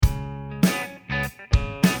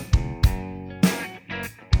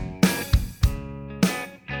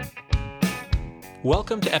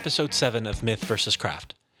Welcome to episode 7 of Myth vs.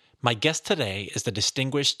 Craft. My guest today is the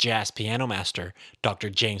distinguished jazz piano master,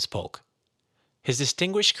 Dr. James Polk. His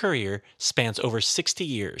distinguished career spans over 60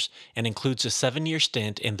 years and includes a 7-year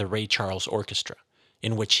stint in the Ray Charles Orchestra,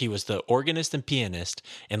 in which he was the organist and pianist,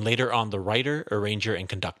 and later on the writer, arranger, and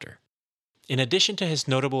conductor. In addition to his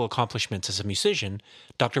notable accomplishments as a musician,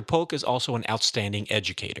 Dr. Polk is also an outstanding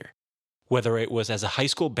educator. Whether it was as a high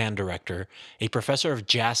school band director, a professor of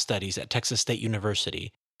jazz studies at Texas State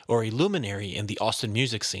University, or a luminary in the Austin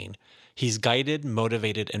music scene, he's guided,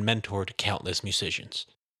 motivated, and mentored countless musicians.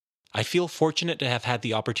 I feel fortunate to have had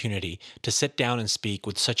the opportunity to sit down and speak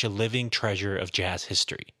with such a living treasure of jazz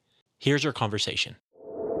history. Here's our conversation.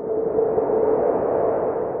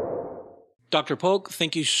 Dr. Polk,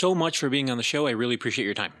 thank you so much for being on the show. I really appreciate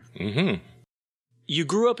your time. Mm-hmm. You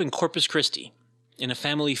grew up in Corpus Christi, in a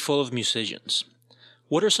family full of musicians.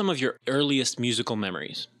 What are some of your earliest musical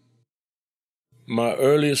memories? My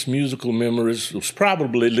earliest musical memories was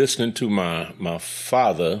probably listening to my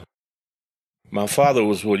father. My father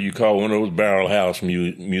was what you call one of those barrel house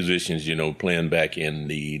musicians, playing back in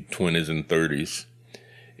the 20s and 30s.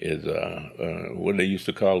 Is what they used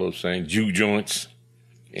to call those things, juke joints.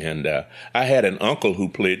 And I had an uncle who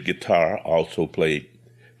played guitar, also played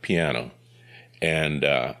piano. And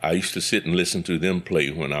I used to sit and listen to them play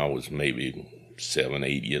when I was maybe 7,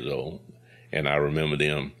 8 years old. And I remember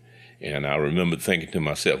them. And I remember thinking to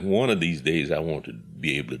myself, one of these days I want to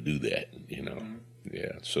be able to do that,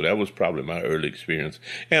 Yeah, so that was probably my early experience.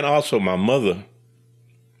 And also my mother.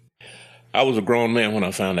 I was a grown man when I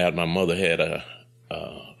found out my mother had an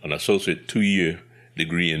associate 2-year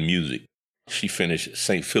degree in music. She finished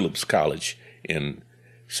St. Philip's College in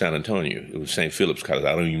San Antonio. It was St. Philip's College.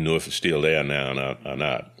 I don't even know if it's still there now or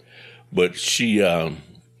not. But she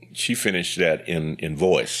finished that in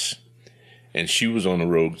voice. And she was on the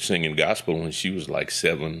road singing gospel when she was like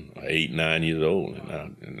 7, 8, 9 years old.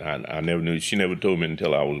 And I never knew. She never told me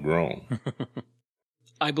until I was grown.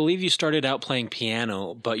 I believe you started out playing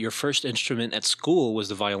piano, but your first instrument at school was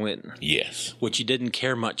the violin. Yes. Which you didn't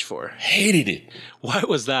care much for. Hated it. Why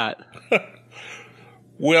was that?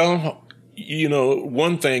 Well,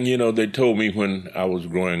 one thing, they told me when I was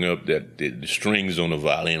growing up that the strings on the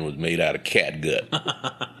violin was made out of catgut.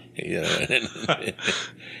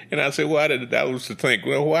 And I said, why did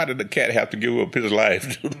the cat have to give up his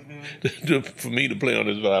life for me to play on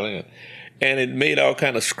this violin? And it made all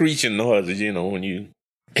kind of screeching noises, when you...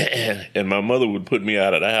 And my mother would put me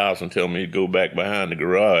out of the house and tell me to go back behind the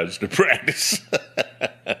garage to practice.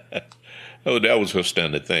 Oh, that was her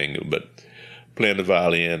standard thing, but playing the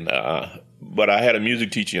violin. But I had a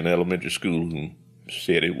music teacher in elementary school who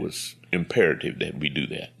said it was imperative that we do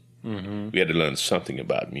that. Mm-hmm. We had to learn something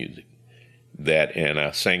about music. That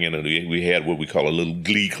and singing, and we had what we call a little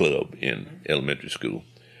glee club in elementary school.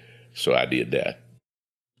 So I did that.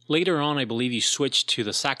 Later on, I believe you switched to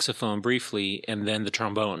the saxophone briefly and then the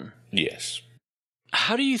trombone. Yes.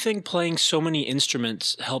 How do you think playing so many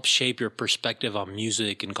instruments helps shape your perspective on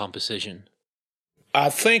music and composition? I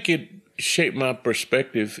think it shaped my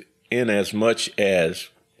perspective in as much as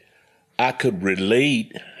I could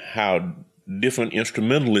relate how different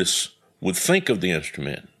instrumentalists would think of the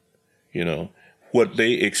instrument, what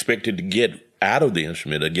they expected to get out of the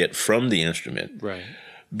instrument or get from the instrument. Right.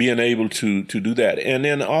 Being able to do that. And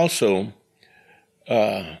then also,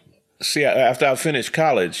 after I finished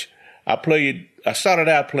college, I started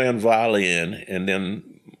out playing violin, and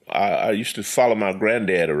then I used to follow my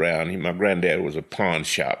granddad around. My granddad was a pawn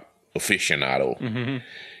shop aficionado. Mm-hmm.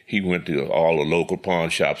 He went to all the local pawn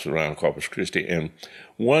shops around Corpus Christi. And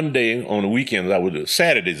one day on the weekends,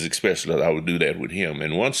 Saturdays especially, I would do that with him.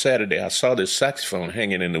 And one Saturday, I saw this saxophone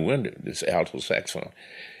hanging in the window, this alto saxophone.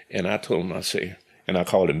 And I told him, and I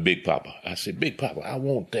called him Big Papa. I said, Big Papa, I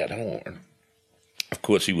want that horn. Of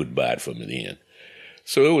course, he would buy it for me then.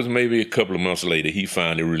 So it was maybe a couple of months later, he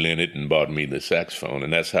finally relented and bought me the saxophone.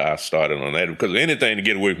 And that's how I started on that, because anything to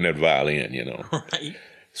get away from that violin, Right.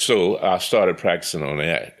 So I started practicing on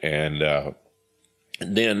that. And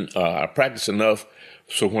then I practiced enough.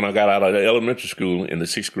 So when I got out of elementary school in the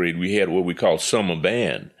 6th grade, we had what we call summer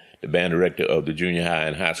band, the band director of the junior high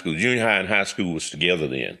and high school. Junior high and high school was together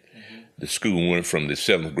then. Mm-hmm. The school went from the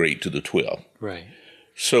 7th grade to the 12th. Right.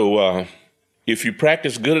 So if you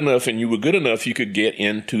practiced good enough and you were good enough, you could get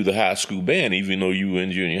into the high school band, even though you were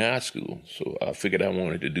in junior high school. So I figured I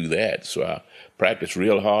wanted to do that. So I practiced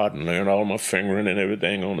real hard and learned all my fingering and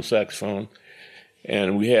everything on the saxophone.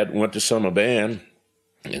 And we went to summer band.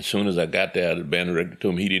 As soon as I got there, the band director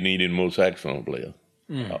told me he didn't need any more saxophone players.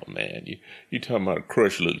 Mm. Oh, man, you talking about a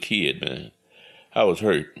crushed little kid, man. I was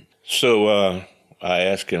hurt. So I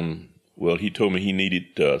asked him, Well, he told me he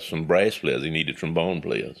needed some brass players. He needed trombone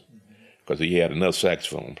players because he had enough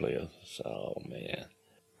saxophone players. So, man.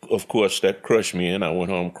 Of course, that crushed me, and I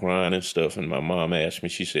went home crying and stuff, and my mom asked me,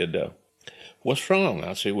 she said, what's wrong?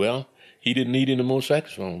 I said, well, he didn't need any more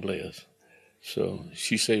saxophone players. So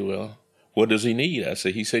she said, well, what does he need? I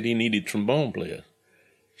said, he said he needed trombone players.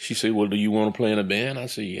 She said, well, do you want to play in a band? I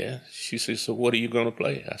said, yeah. She said, so what are you going to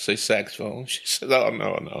play? I said, saxophone. She said, oh,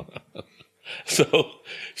 no. So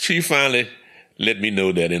she finally let me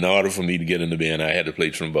know that in order for me to get in the band, I had to play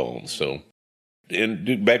trombone. So,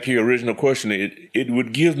 and back to your original question, it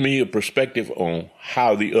would give me a perspective on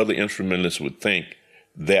how the other instrumentalists would think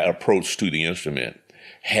their approach to the instrument.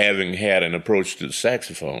 Having had an approach to the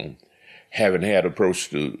saxophone, having had an approach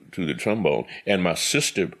to the trombone, and my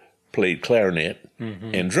sister played clarinet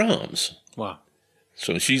and drums. Wow.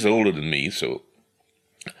 So she's older than me, so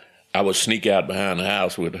I would sneak out behind the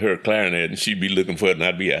house with her clarinet, and she'd be looking for it, and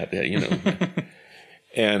I'd be out there,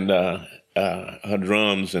 And her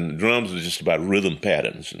drums are just about rhythm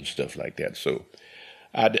patterns and stuff like that. So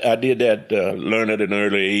I did that, learn at an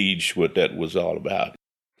early age what that was all about.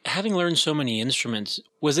 Having learned so many instruments,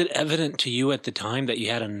 was it evident to you at the time that you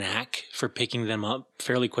had a knack for picking them up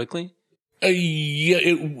fairly quickly? Yeah,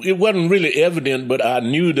 it wasn't really evident, but I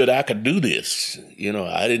knew that I could do this.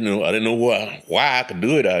 I didn't know why I could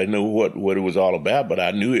do it. I didn't know what it was all about, but I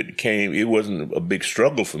knew it wasn't a big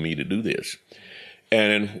struggle for me to do this.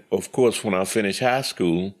 And of course, when I finished high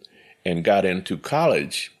school and got into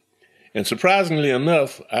college, and surprisingly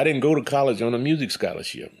enough, I didn't go to college on a music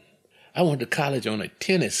scholarship. I went to college on a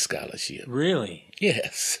tennis scholarship. Really?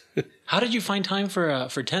 Yes. How did you find time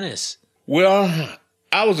for tennis? Well,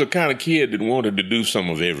 I was the kind of kid that wanted to do some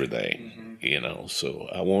of everything, so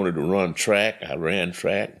I wanted to run track. I ran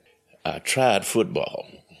track. I tried football.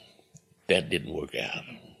 That didn't work out.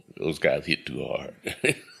 Those guys hit too hard.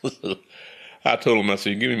 I told them, I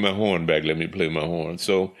said, give me my horn back. Let me play my horn.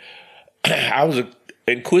 So I was an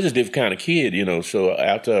inquisitive kind of kid, so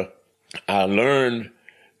after I learned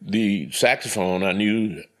the saxophone, I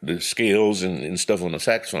knew the scales and stuff on the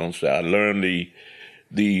saxophone. So I learned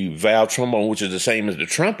the valve trombone, which is the same as the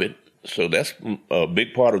trumpet. So that's a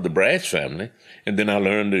big part of the brass family. And then I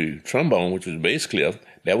learned the trombone, which was bass clef.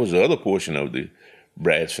 That was the other portion of the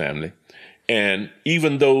brass family. And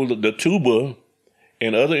even though the tuba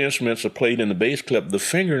and other instruments are played in the bass clef, the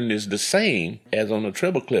fingering is the same as on a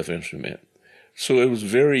treble clef instrument. So it was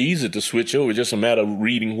very easy to switch over, just a matter of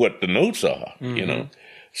reading what the notes are,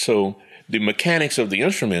 So the mechanics of the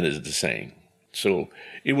instrument is the same. So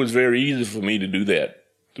it was very easy for me to do that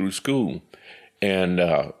through school. And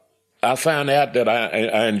I found out that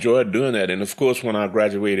I enjoyed doing that. And, of course, when I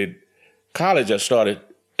graduated college, I started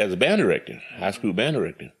as a band director, high school band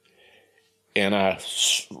director. And I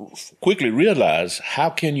quickly realized, how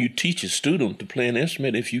can you teach a student to play an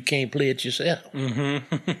instrument if you can't play it yourself?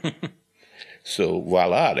 So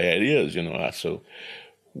voila, there it is, So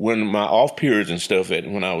when my off periods and stuff,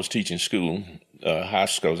 when I was teaching school, I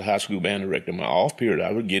was a high school band director, my off period,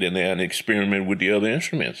 I would get in there and experiment with the other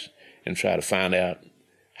instruments and try to find out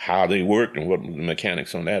how they worked and what the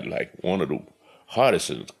mechanics on that. Like one of the hardest,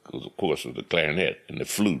 of course, was the clarinet and the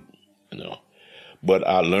flute, But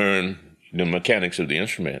I learned the mechanics of the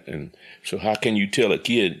instrument. And so how can you tell a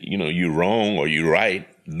kid, you're wrong or you're right,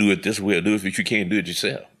 do it this way or do it if you can't do it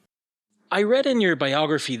yourself? I read in your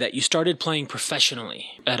biography that you started playing professionally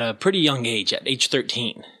at a pretty young age, at age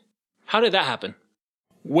 13. How did that happen?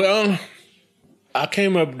 Well, I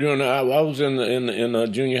came up I was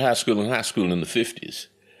in junior high school and high school in the 50s.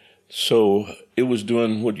 So it was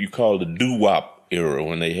during what you call the doo-wop era,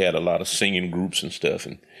 when they had a lot of singing groups and stuff.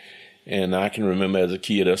 And I can remember as a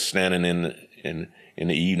kid us standing in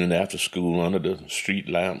the evening after school under the street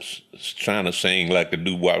lamps trying to sing like the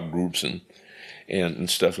doo-wop groups and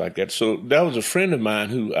stuff like that. So that was a friend of mine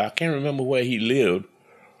who, I can't remember where he lived,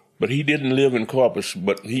 but he didn't live in Corpus,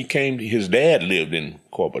 but his dad lived in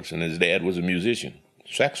Corpus, and his dad was a musician,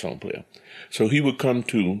 saxophone player. So he would come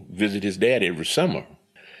to visit his dad every summer.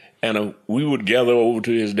 And we would gather over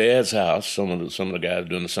to his dad's house, some of the guys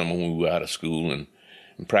during the summer when we were out of school, and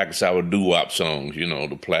practice our doo-wop songs,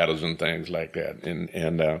 the platters and things like that.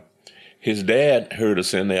 And his dad heard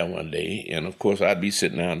us in there one day, and of course I'd be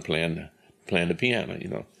sitting down playing the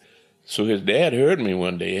piano, So his dad heard me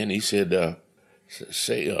one day, and he said,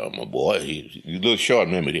 say, my boy, he's a little short,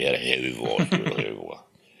 remember he had a heavy voice, real heavy voice.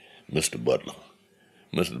 Mr. Butler.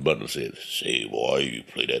 Mr. Butler said, say, boy, you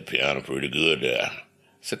play that piano pretty good there. I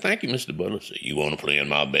said, thank you, Mr. Butler. I said, you want to play in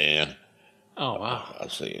my band? Oh, wow. I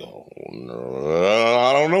said, oh, no,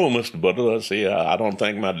 I don't know, Mr. Butler. I said, I don't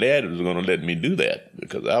think my dad was going to let me do that,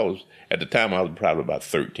 because at the time I was probably about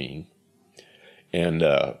 13. And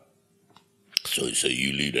so he said,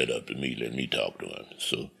 you leave that up to me. Let me talk to him.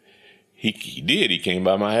 So he did. He came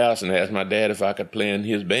by my house and asked my dad if I could play in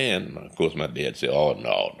his band. Of course, my dad said, oh,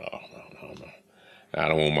 no. I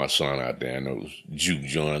don't want my son out there in those juke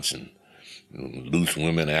joints and loose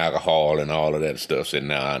women, alcohol, and all of that stuff. Said,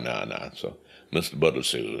 nah. So Mr. Butler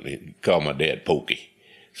said, he called my dad Pokey.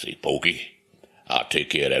 Say, Pokey, I'll take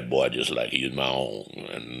care of that boy just like he's my own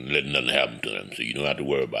and let nothing happen to him, so you don't have to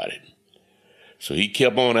worry about it. So he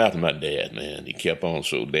kept on after my dad, man. He kept on.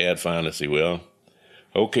 So Dad finally said, well,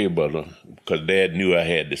 okay, Butler, because Dad knew I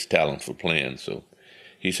had this talent for playing. So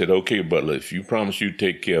he said, okay, Butler, if you promise you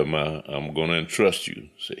take care of I'm going to entrust you.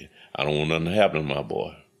 See, I don't want nothing to happen to my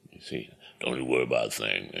boy. You see, don't you worry about a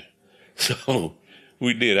thing, man. So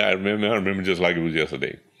we did. I remember just like it was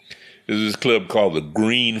yesterday. There's this club called the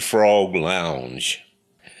Green Frog Lounge,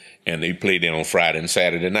 and they played there on Friday and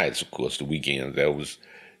Saturday nights, of course, the weekends.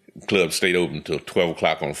 The club stayed open until 12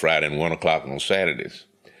 o'clock on Friday and 1 o'clock on Saturdays.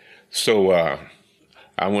 So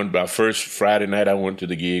I went by first Friday night, I went to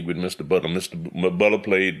the gig with Mr. Butler. Mr. Butler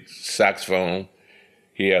played saxophone.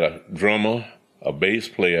 He had a drummer, a bass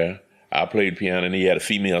player. I played piano, and he had a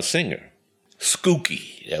female singer.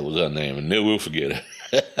 Skookie, that was her name, and never will forget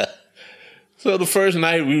her. So the first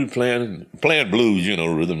night we were playing blues,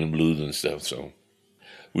 rhythm and blues and stuff. So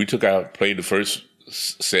we played the first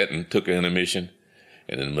set and took an intermission.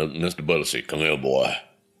 And then Mr. Butler said, come here, boy.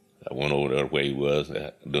 I went over there where he was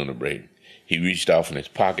during the break. He reached off in his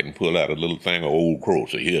pocket and pulled out a little thing of Old Crow.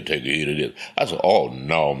 Said, here, take a hit of this. I said, oh,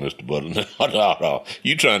 no, Mr. Butler. No.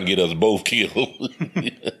 You trying to get us both killed.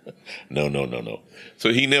 No.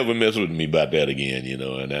 So he never messed with me about that again,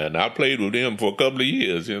 and I played with him for a couple of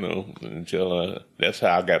years, until that's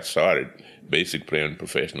how I got started, basic playing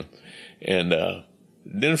professional. And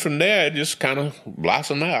then from there, it just kind of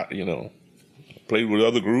blossomed out, Played with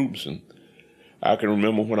other groups, and I can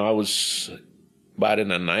remember when I was about in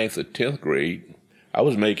the 9th or 10th grade, I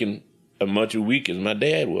was making as much a week as my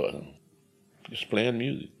dad was, just playing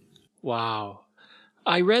music. Wow.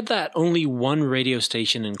 I read that only one radio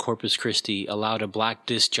station in Corpus Christi allowed a black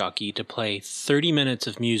disc jockey to play 30 minutes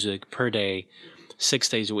of music per day, 6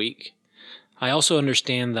 days a week. I also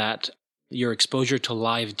understand that your exposure to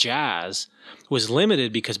live jazz was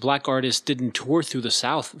limited because black artists didn't tour through the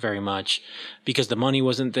South very much because the money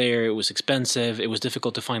wasn't there, it was expensive, it was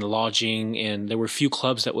difficult to find lodging, and there were few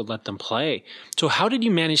clubs that would let them play. So how did you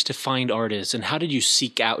manage to find artists, and how did you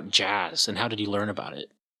seek out jazz, and how did you learn about it?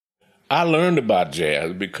 I learned about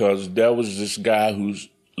jazz because there was this guy who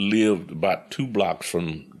lived about 2 blocks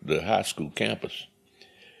from the high school campus.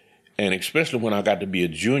 And especially when I got to be a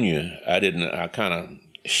junior, I kind of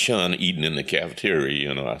shunned eating in the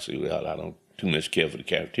cafeteria. I said, well, I don't too much care for the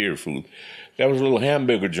cafeteria food. There was a little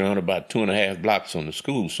hamburger joint about 2.5 blocks from the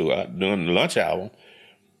school. So during the lunch hour,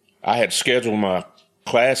 I had scheduled my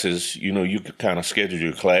classes. You could kind of schedule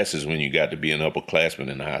your classes when you got to be an upperclassman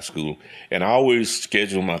in high school. And I always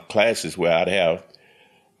scheduled my classes where I'd have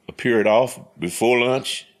a period off before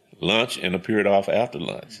lunch, and a period off after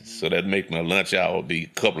lunch. So that'd make my lunch hour be a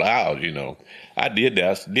couple of hours, I did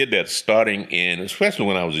that starting especially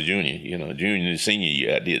when I was a junior, junior and senior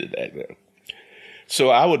year, I did that. So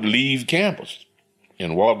I would leave campus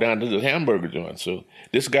and walk down to the hamburger joint. So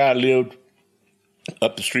this guy lived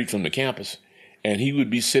up the street from the campus, and he would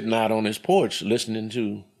be sitting out on his porch listening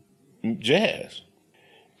to jazz.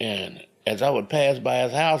 And as I would pass by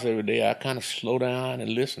his house every day, I kind of slow down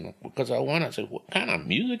and listen because I wanted to say, what kind of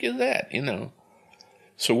music is that,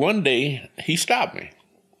 So one day, he stopped me.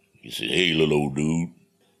 He said, hey, little old dude.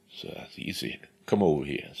 So he said, come over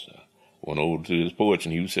here. So I went over to his porch,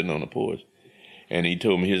 and he was sitting on the porch. And he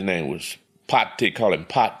told me his name was Pati, call him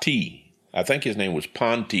Pati. I think his name was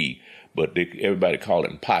Ponty, but everybody called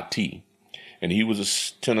him Pati. And he was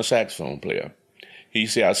a tenor saxophone player. He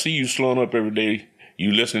said, I see you slowing up every day.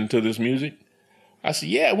 You listening to this music? I said,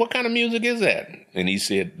 yeah, what kind of music is that? And he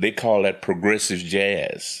said, they call that progressive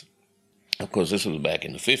jazz. Of course, this was back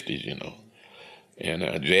in the 50s,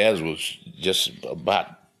 And jazz was just about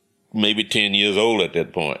maybe 10 years old at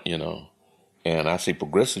that point, And I say,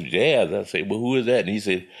 progressive jazz? I say, well, who is that? And he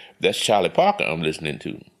said, that's Charlie Parker I'm listening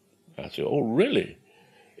to. I said, oh, really?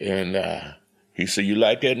 And he said, you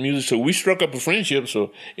like that music? So we struck up a friendship.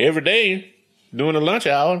 So every day during the lunch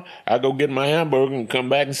hour, I go get my hamburger and come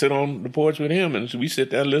back and sit on the porch with him. And so we sit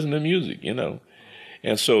there and listen to music,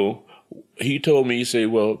 And so he told me, he said,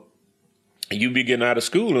 well, you be getting out of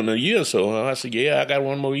school in a year or so. I said, yeah, I got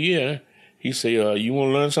one more year. He said, you want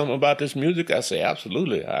to learn something about this music? I said,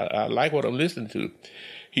 absolutely. I like what I'm listening to.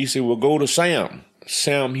 He said, well, go to Sam.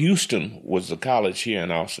 Sam Houston was the college here in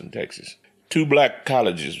Austin, Texas. 2 black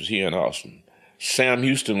colleges was here in Austin. Sam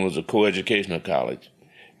Houston was a coeducational college,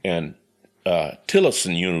 and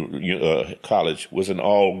Tillotson College was an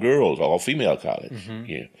all-girls, all-female college. Mm-hmm.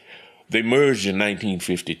 Yeah, they merged in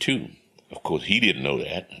 1952. Of course, he didn't know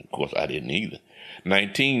that. Of course, I didn't either.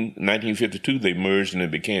 1952, they merged and it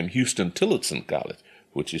became Houston Tillotson College,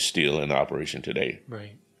 which is still in operation today.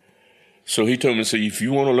 Right. So he told me, if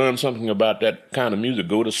you want to learn something about that kind of music,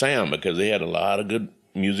 go to Sam, because they had a lot of good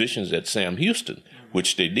musicians at Sam Houston,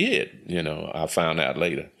 which they did, I found out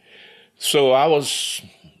later. So I was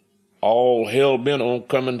all hell-bent on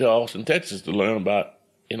coming to Austin, Texas to learn about,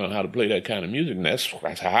 how to play that kind of music. And that's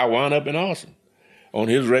how I wound up in Austin, on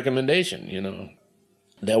his recommendation,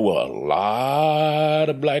 There were a lot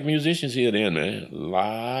of black musicians here then, man.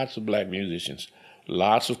 Lots of black musicians.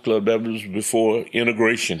 Lots of clubs. That was before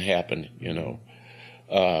integration happened,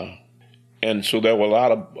 and so there were a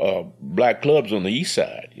lot of black clubs on the east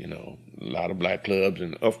side, a lot of black clubs.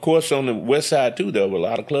 And, of course, on the west side, too, there were a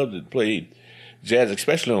lot of clubs that played jazz,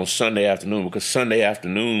 especially on Sunday afternoon, because Sunday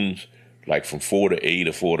afternoons, like from 4 to 8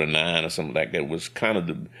 or 4 to 9 or something like that, was kind of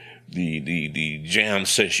the jam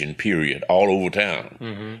session period all over town.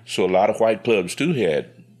 Mm-hmm. So a lot of white clubs, too,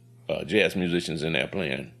 had jazz musicians in there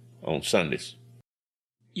playing on Sundays.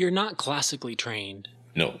 You're not classically trained.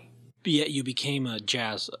 No. Yet you became a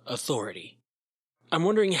jazz authority. I'm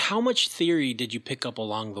wondering, how much theory did you pick up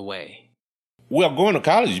along the way? Well, going to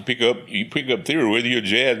college, you pick up theory. Whether you're a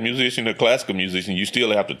jazz musician or classical musician, you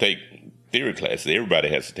still have to take theory classes. Everybody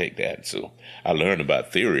has to take that. So I learned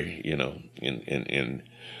about theory,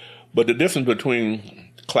 but the difference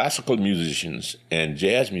between classical musicians and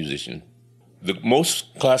jazz musicians,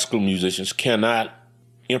 most classical musicians cannot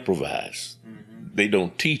improvise. Mm-hmm. They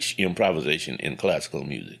don't teach improvisation in classical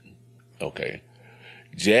music. Okay.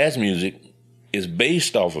 Jazz music is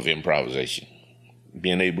based off of improvisation,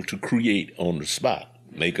 being able to create on the spot,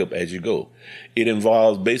 make up as you go. It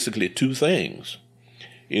involves basically two things.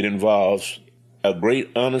 It involves a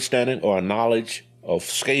great understanding or a knowledge of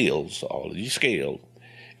scales, all of these scales,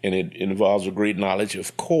 and it involves a great knowledge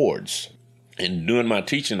of chords. And during my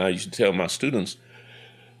teaching, I used to tell my students,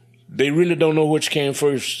 they really don't know which came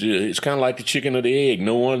first. It's kind of like the chicken or the egg.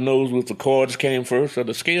 No one knows if the chords came first or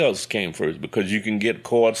the scales came first, because you can get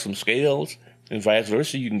chords from scales, and vice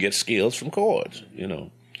versa, you can get scales from chords,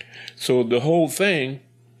 So the whole thing,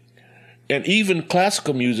 and even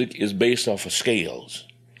classical music is based off of scales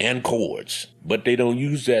and chords, but they don't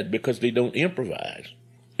use that because they don't improvise.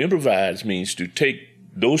 Improvise means to take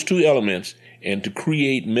those two elements and to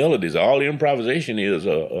create melodies. All improvisation is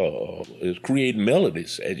creating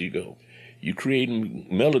melodies as you go. You create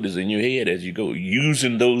melodies in your head as you go,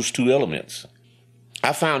 using those two elements.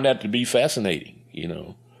 I found that to be fascinating,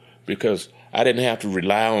 because I didn't have to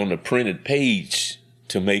rely on the printed page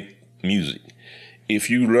to make music. If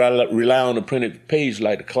you rely on the printed page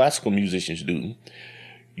like the classical musicians do,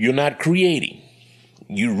 you're not creating.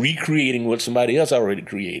 You're recreating what somebody else already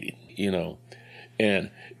created,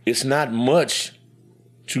 And it's not much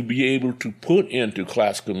to be able to put into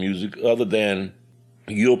classical music other than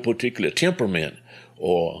your particular temperament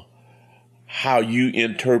or how you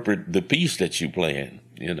interpret the piece that you're playing,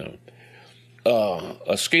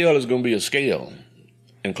 A scale is going to be a scale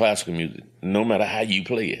in classical music, no matter how you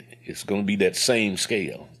play it. It's going to be that same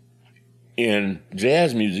scale. In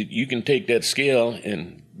jazz music, you can take that scale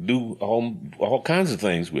and do all kinds of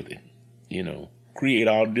things with it, create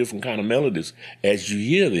all different kind of melodies as you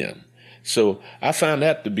hear them. So I found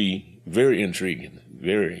that to be very intriguing.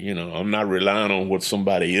 I'm not relying on what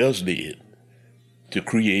somebody else did to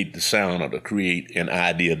create the sound or to create an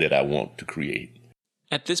idea that I want to create.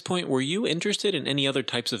 At this point, were you interested in any other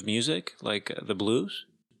types of music, like the blues?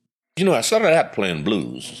 I started out playing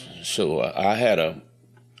blues, so I had a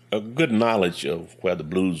good knowledge of where the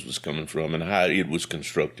blues was coming from and how it was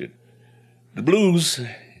constructed. The blues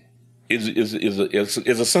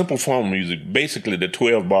is a simple form of music. Basically, the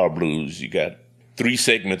 12-bar blues. You got 3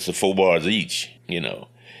 segments of 4 bars each,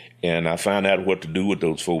 And I found out what to do with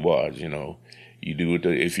those 4 bars, You do it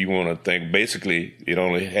if you want to think. Basically, it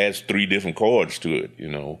only has 3 different chords to it,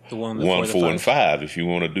 The 1, 4, and 5. If you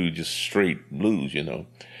want to do just straight blues,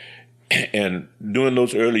 And during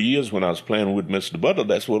those early years when I was playing with Mr. Butler,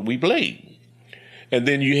 that's what we played. And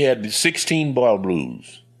then you had the 16-bar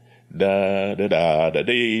blues. Da da da da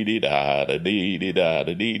dee dee da da dee dee da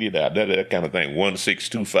da dee dee da, that kind of thing. 1 6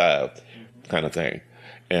 2 5 kind of thing.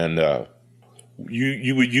 And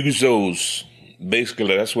you would use those.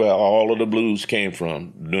 Basically, that's where all of the blues came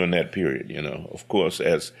from during that period, Of course,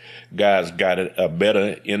 as guys got a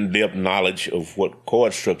better in-depth knowledge of what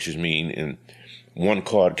chord structures mean, and one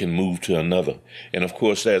chord can move to another. And, of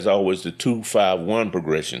course, there's always the 2-5-1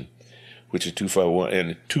 progression, which is 2-5-1,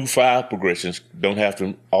 and 2-5 progressions don't have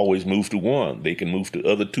to always move to one. They can move to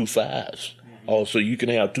other 2-5s. Also, you can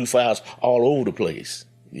have 2-5s all over the place.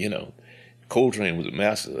 Coltrane was a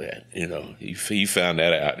master of that. He found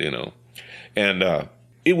that out. And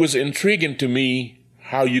it was intriguing to me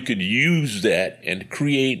how you could use that and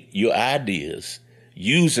create your ideas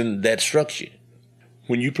using that structure.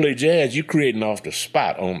 When you play jazz, you're creating off the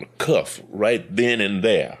spot, on the cuff, right then and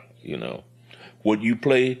there. What you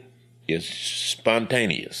play is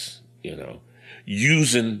spontaneous,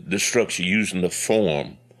 using the structure, using the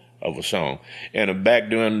form of a song. And back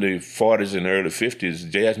during the 40s and early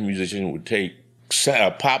 50s, jazz musicians would take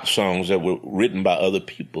pop songs that were written by other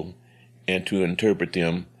people and to interpret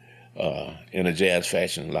them in a jazz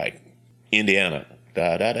fashion, like Indiana.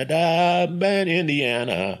 Da da da da, bad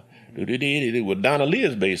Indiana. Well, Donna Lee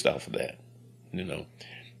is based off of that.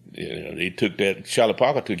 They took that. Charlie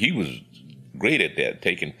Parker he was great at that,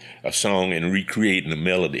 taking a song and recreating the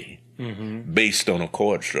melody based on a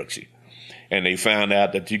chord structure. And they found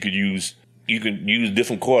out that you could use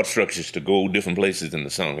different chord structures to go different places in the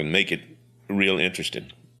song and make it real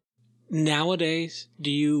interesting. Nowadays, do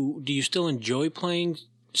you still enjoy playing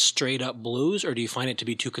straight up blues, or do you find it to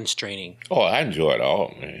be too constraining? Oh, I enjoy it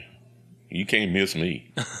all, man. You can't miss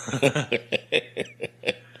me.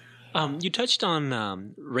 You touched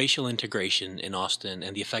on racial integration in Austin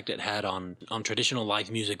and the effect it had on traditional live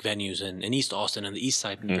music venues in East Austin and the East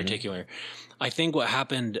Side in particular. I think what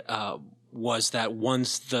happened was that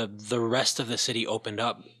once the rest of the city opened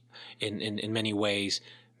up in many ways,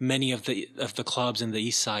 many of the clubs in the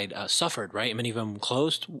East Side suffered, right? Many of them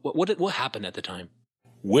closed. What happened at the time?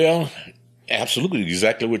 Well, absolutely,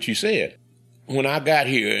 exactly what you said. When I got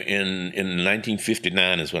here in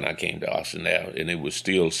 1959 is when I came to Austin now, and it was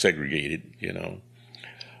still segregated, There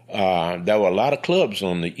were a lot of clubs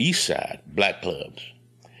on the East Side, black clubs,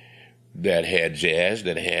 that had jazz,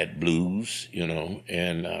 that had blues,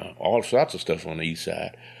 and all sorts of stuff on the East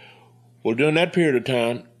Side. Well, during that period of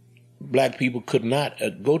time, black people could not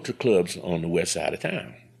go to clubs on the West Side of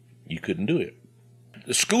town. You couldn't do it.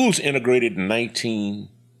 The schools integrated in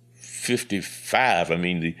 1955. I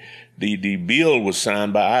mean, the bill was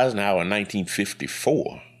signed by Eisenhower in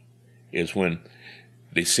 1954 is when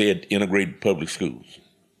they said integrated public schools.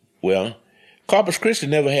 Well, Corpus Christi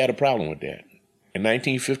never had a problem with that. In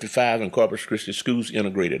 1955, in Corpus Christi, schools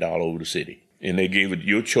integrated all over the city. And they gave it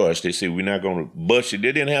your choice. They said, we're not going to bus you.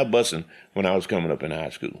 They didn't have busing when I was coming up in high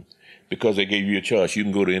school because they gave you a choice. You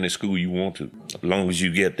can go to any school you want to as long as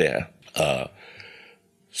you get there.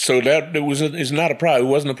 So that it's not a problem. It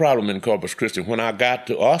wasn't a problem in Corpus Christi. When I got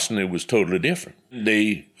to Austin, it was totally different.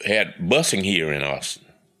 They had busing here in Austin,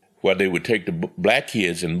 where they would take the black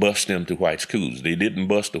kids and bus them to white schools. They didn't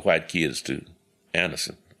bus the white kids to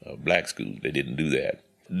Anderson, black schools. They didn't do that.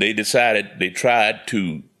 They tried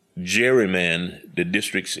to gerrymander the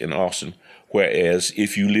districts in Austin, whereas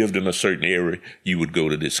if you lived in a certain area, you would go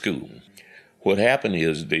to this school. What happened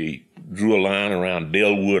is they drew a line around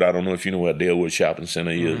Dalewood. I don't know if you know where Dalewood Shopping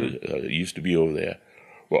Center is. It used to be over there.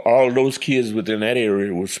 Well, all those kids within that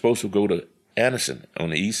area were supposed to go to Anderson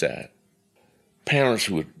on the east side. Parents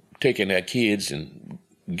were taking their kids and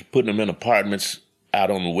putting them in apartments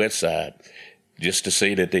out on the west side just to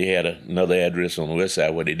say that they had another address on the west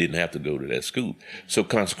side where they didn't have to go to that school. So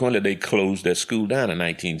consequently, they closed that school down in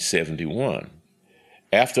 1971.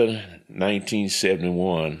 After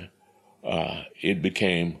 1971, it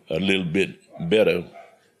became a little bit better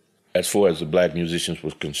as far as the black musicians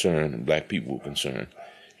was concerned and black people were concerned.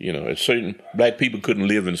 Certain black people couldn't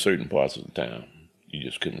live in certain parts of the town. You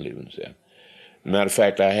just couldn't live in the town. Matter of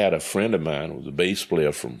fact, I had a friend of mine who was a bass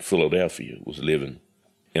player from Philadelphia, was living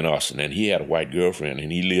in Austin, and he had a white girlfriend,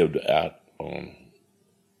 and he lived out on,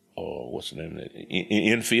 what's the name of that?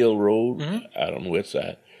 Enfield Road, out on the west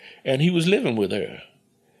side. And he was living with her.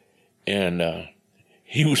 And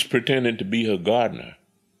he was pretending to be her gardener.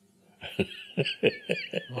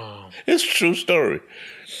 Wow. It's a true story.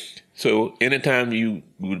 So anytime you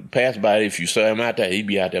would pass by, if you saw him out there, he'd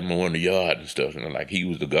be out there mowing the yard and stuff, like he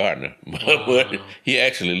was the gardener. Wow. But he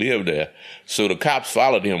actually lived there. So the cops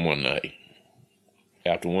followed him one night.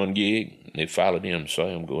 After one gig, they followed him, saw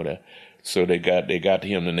him go there. So they got to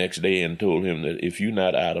him the next day and told him that if you're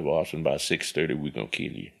not out of Austin by 6:30, we're going to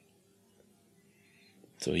kill you.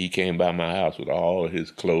 So he came by my house with all of his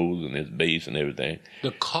clothes and his bass and everything. The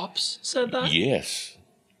cops said that? Yes.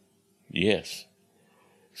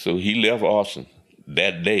 So he left Austin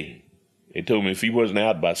that day. They told me if he wasn't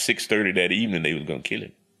out by 6:30 that evening, they was going to kill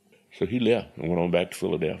him. So he left and went on back to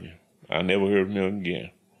Philadelphia. I never heard from him again.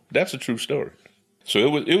 That's a true story.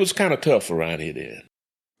 So it was kind of tough around here then.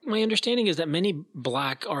 My understanding is that many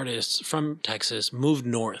black artists from Texas moved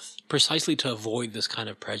north precisely to avoid this kind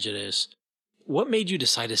of prejudice. What made you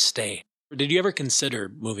decide to stay? Or did you ever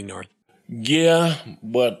consider moving north? Yeah,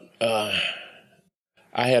 but I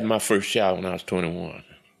had my first child when I was 21.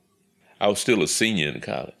 I was still a senior in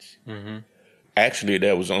college. Mm-hmm. Actually,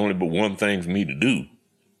 there was only but one thing for me to do.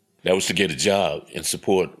 That was to get a job and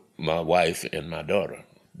support my wife and my daughter.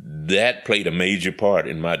 That played a major part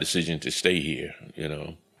in my decision to stay here, you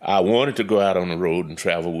know. I wanted to go out on the road and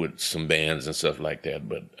travel with some bands and stuff like that,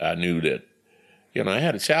 but I knew that, you know, I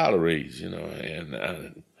had a child to raise, you know,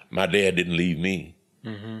 and my dad didn't leave me,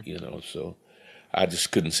 you know, so I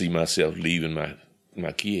just couldn't see myself leaving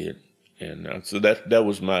my kid. And so that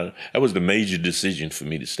was the major decision for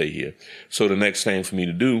me to stay here. So the next thing for me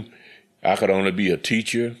to do, I could only be a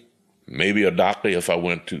teacher, maybe a doctor if I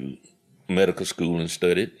went to medical school and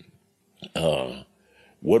studied.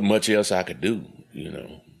 What much else I could do, you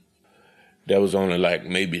know. There was only like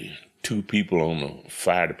maybe 2 people on the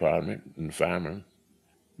fire department and the firemen,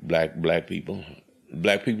 black people.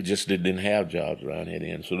 Black people just didn't have jobs around here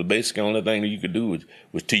then. So the basic only thing that you could do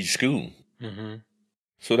was teach school. Mm-hmm.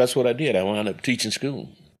 So that's what I did. I wound up teaching school.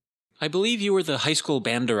 I believe you were the high school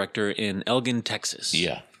band director in Elgin, Texas.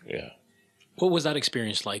 Yeah. What was that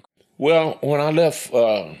experience like? Well, when I left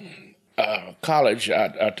college,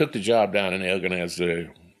 I took the job down in Elgin as the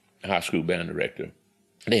high school band director.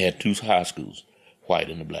 They had 2 high schools, white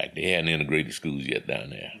and the black. They hadn't integrated schools yet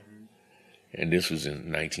down there. And this was in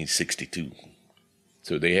 1962.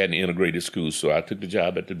 So they hadn't integrated schools, so I took the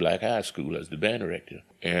job at the black high school as the band director.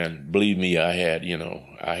 And believe me, I had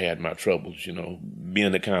my troubles, you know,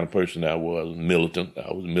 being the kind of person I was, militant.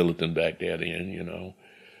 I was militant back there then, you know.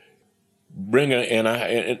 I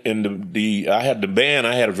had the band.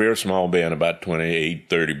 I had a very small band, about 28,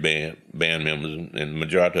 30 band members, and the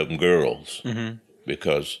majority of them girls,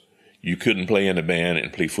 because you couldn't play in the band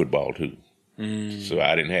and play football too. So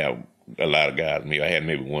I didn't have a lot of guys. I had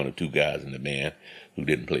maybe 1 or 2 guys in the band who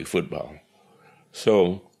didn't play football.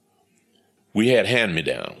 So we had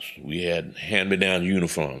hand-me-downs. We had hand-me-down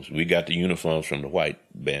uniforms. We got the uniforms from the white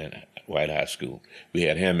high school. We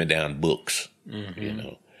had hand-me-down books, you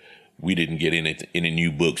know. We didn't get any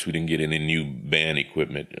new books. We didn't get any new band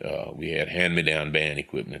equipment. We had hand-me-down band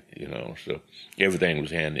equipment, you know. So everything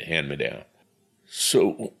was hand-me-down.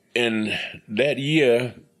 So in that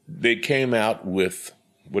year, they came out with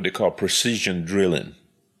what they call precision drilling.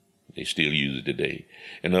 They still use it today.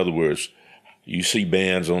 In other words, you see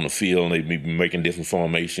bands on the field, they be making different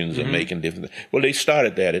formations and making different. Well, they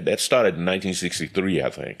started that. That started in 1963, I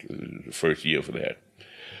think, the first year for that.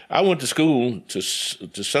 I went to school, to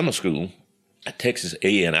summer school at Texas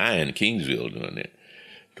A&I in Kingsville doing that,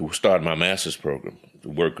 to start my master's program, to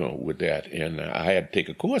work on with that. And I had to take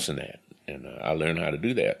a course in that, and I learned how to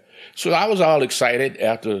do that. So I was all excited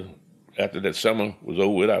after that summer was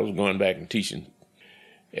over with. I was going back and teaching.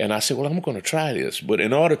 And I said, well, I'm going to try this. But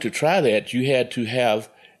in order to try that, you had to have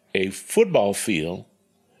a football field,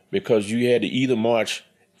 because you had to either march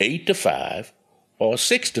 8 to 5 or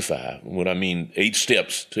 6 to 5. What I mean, 8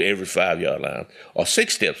 steps to every 5-yard line, or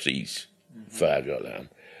 6 steps to each 5-yard line.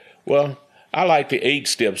 Well, I like the 8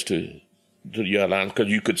 steps to the yard line because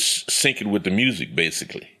you could sync it with the music,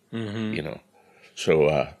 basically, you know. So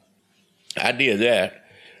I did that.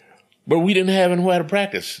 But we didn't have anywhere to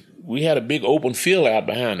practice. We had a big open field out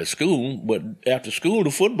behind the school, but after school,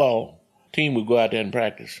 the football team would go out there and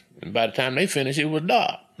practice. And by the time they finished, it was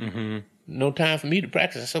dark. No time for me to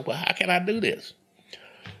practice. I said, well, how can I do this?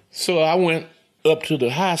 So I went up to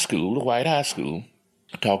the high school, the white high school,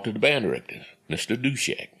 talked to the band director, Mr.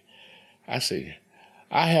 Dushak. I said,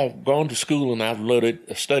 I have gone to school and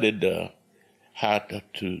I've studied how to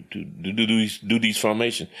do these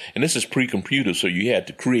formations. And this is pre-computer, so you had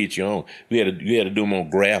to create your own. You had to do them on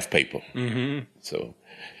graph paper. So,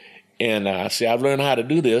 and I said, I've learned how to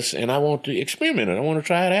do this, and I want to experiment it. I want to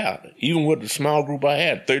try it out. Even with the small group I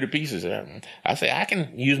had, 30 pieces. I said, I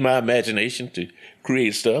can use my imagination to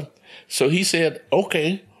create stuff. So he said,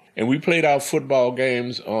 okay. And we played our football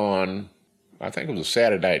games on, I think it was a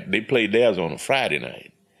Saturday night. They played theirs on a Friday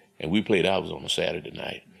night, and we played ours on a Saturday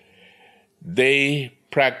night. They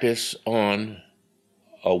practiced on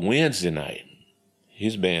a Wednesday night.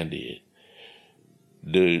 His band did.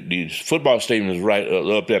 The football stadium was right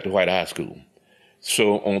up at the White High School.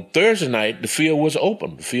 So on Thursday night, the field was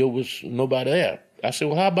open. The field was nobody there. I said,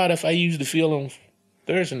 well, how about if I use the field on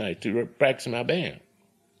Thursday night to practice my band?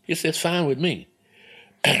 He said, it's fine with me.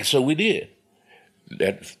 So we did.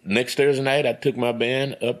 That next Thursday night, I took my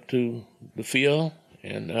band up to the field,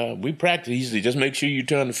 and we practiced. He said, just make sure you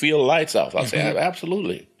turn the field lights off. I said,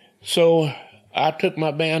 absolutely. So I took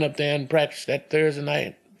my band up there and practiced that Thursday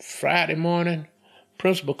night. Friday morning,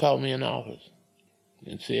 principal called me in the office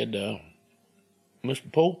and said,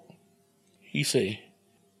 Mr. Polk, he said,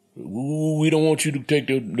 we don't want you to take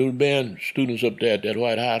the band students up there at that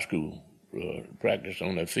white high school practice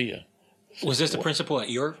on that field. Was this the principal at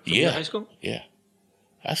your high school? Yeah.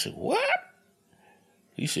 I said, what?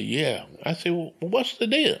 He said, yeah. I said, well, what's the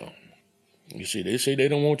deal? He said, they say they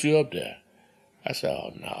don't want you up there. I said,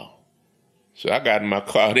 oh, no. So I got in my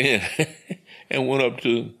car then and went up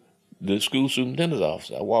to the school superintendent's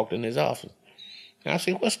office. I walked in his office. And I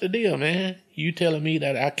said, what's the deal, man? You telling me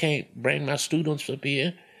that I can't bring my students up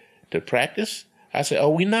here to practice? I said,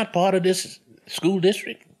 we not part of this school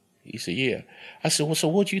district? He said, yeah. I said, well, so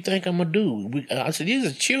what you think I'm going to do? I said, these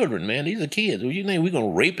are children, man. These are kids. What you think we're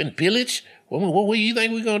going to rape and pillage? What do you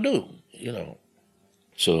think we're going to do? You know.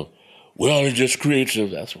 So, well, it just creates a...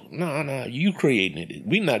 That's no, you creating it.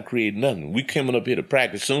 We not creating nothing. We coming up here to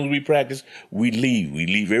practice. As soon as we practice, we leave. We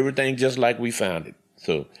leave everything just like we found it.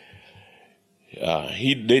 So,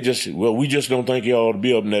 we just don't think you ought to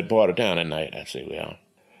be up in that part of town at night. I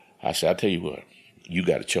said, I tell you what, you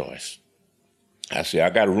got a choice. I said, I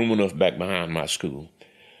got a room enough back behind my school,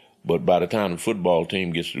 but by the time the football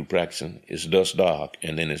team gets through practicing, it's dust dark,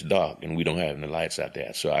 and then it's dark, and we don't have any lights out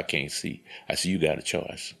there, so I can't see. I said, you got a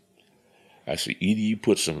choice. I said, either you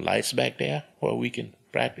put some lights back there where we can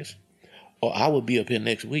practice, or I will be up here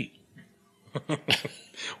next week.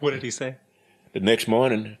 What did he say? The next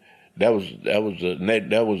morning, that was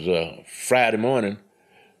Friday morning.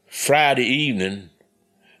 Friday evening,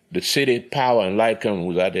 the city power and light company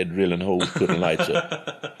was out there drilling holes, putting lights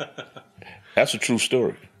up. That's a true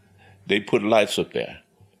story. They put lights up there.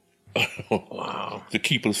 Wow. To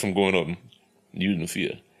keep us from going up and using the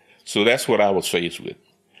field. So that's what I was faced with.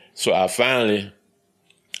 So I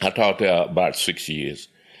taught there about 6 years,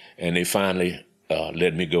 and they finally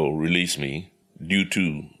let me go, release me, due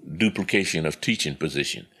to duplication of teaching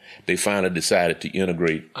position. They finally decided to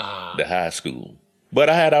integrate the high school. But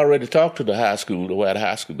I had already talked to the high school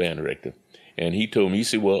band director, and he told me, he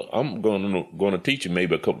said, well, I'm going to teach you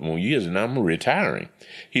maybe a couple more years, and I'm retiring.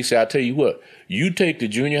 He said, I'll tell you what, you take the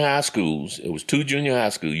junior high schools, it was 2 junior high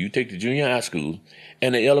schools, you take the junior high schools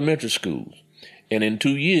and the elementary schools, and in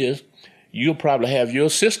 2 years, you'll probably have your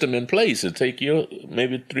system in place. It'll take you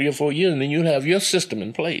maybe 3 or 4 years, and then you'll have your system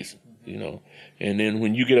in place, you know. And then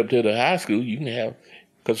when you get up to the high school, you can have,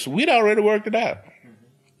 because we'd already worked it out.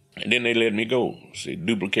 And then they let me go. See,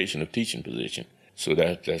 duplication of teaching position. So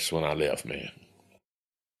that's when I left, man.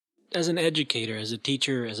 As an educator, as a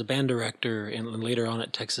teacher, as a band director, and later on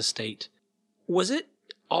at Texas State, was it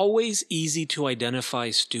always easy to identify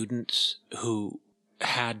students who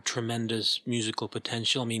had tremendous musical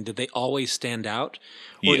potential? I mean, did they always stand out?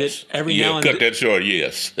 Or yes. Did every now and cut that short,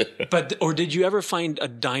 yes. Or did you ever find a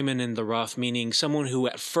diamond in the rough, meaning someone who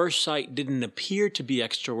at first sight didn't appear to be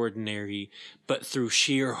extraordinary, but through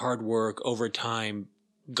sheer hard work over time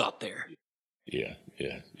got there? Yeah.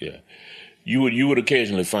 You would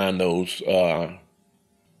occasionally find those,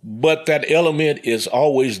 but that element is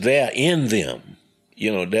always there in them.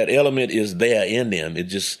 You know, that element is there in them. It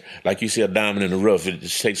just, like you said, a diamond in the rough, it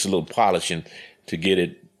just takes a little polishing to get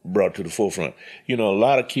it brought to the forefront. You know, a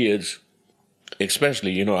lot of kids,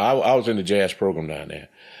 especially, you know, I was in the jazz program down there.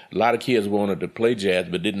 A lot of kids wanted to play jazz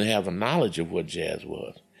but didn't have a knowledge of what jazz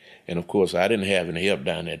was. And, of course, I didn't have any help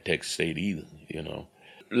down there at Texas State either, you know.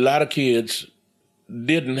 A lot of kids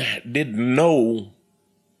didn't know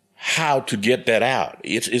how to get that out.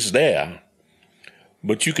 It's there.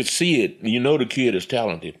 But you could see it. You know the kid is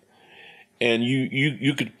talented. And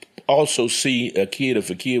you could also see a kid, if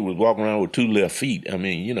a kid was walking around with 2 left feet. I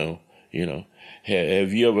mean, you know.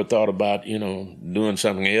 Have you ever thought about, you know, doing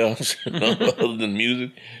something else other than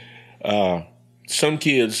music? Some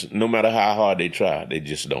kids, no matter how hard they try, they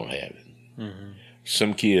just don't have it. Mm-hmm.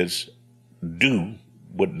 Some kids do,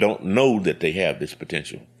 but don't know that they have this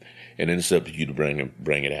potential. And then it's up to you to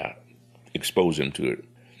bring it out, expose them to it.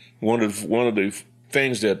 One of the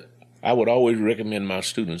things that I would always recommend my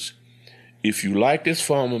students, if you like this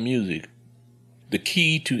form of music, the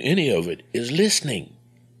key to any of it is listening.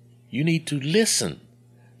 You need to listen.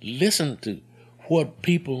 Listen to what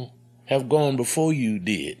people have gone before you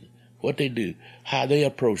did, what they did, how they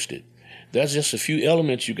approached it. That's just a few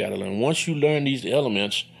elements you got to learn. Once you learn these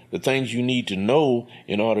elements, the things you need to know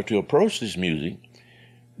in order to approach this music,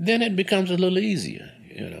 then it becomes a little easier,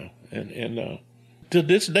 you know. And to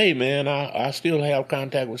this day, man, I still have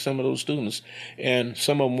contact with some of those students, and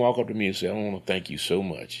some of them walk up to me and say, I want to thank you so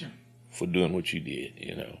much for doing what you did,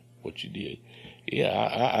 you know, what you did.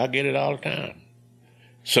 Yeah, I get it all the time.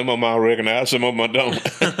 Some of them I recognize, some of them I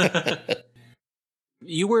don't.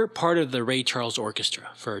 You were part of the Ray Charles Orchestra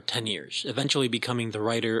for 10 years, eventually becoming the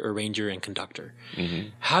writer, arranger, and conductor. Mm-hmm.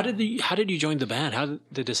 How did you join the band? How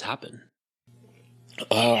did this happen?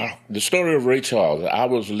 The story of Ray Charles. I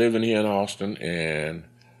was living here in Austin, and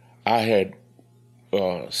I had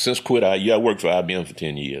since quit. I worked for IBM for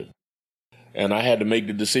 10 years, and I had to make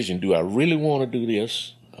the decision: do I really want to do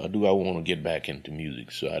this, or do I want to get back into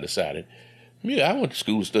music? So I decided. I went to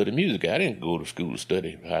school to study music. I didn't go to school to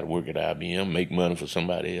study how to work at IBM, make money for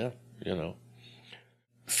somebody else,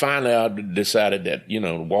 Finally, I decided that, the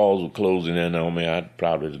walls were closing in on me. I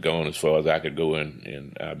probably was gone as far as I could go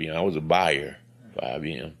in IBM. I was a buyer for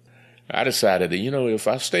IBM. I decided that, if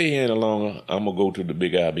I stay here any longer, I'm going to go to the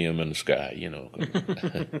big IBM in the sky,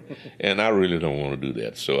 And I really don't want to do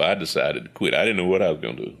that. So I decided to quit. I didn't know what I was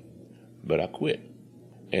going to do, but I quit.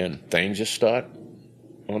 And things just start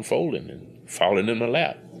unfolding and falling in my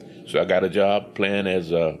lap. So I got a job playing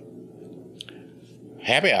as a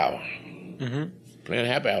happy hour. Mm-hmm. Playing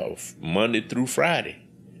happy hour Monday through Friday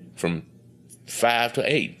from 5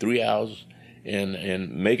 to 8, 3 hours,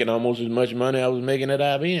 and making almost as much money I was making at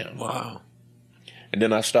IBM. Wow. And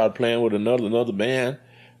then I started playing with another band,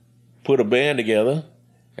 put a band together,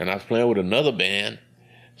 and I was playing with another band.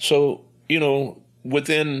 So,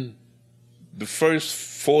 within the first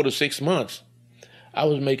 4 to 6 months, I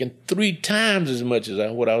was making 3 times as much as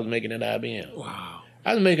what I was making at IBM. Wow.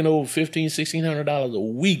 I was making over $1,500, $1,600 a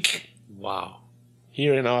week. Wow.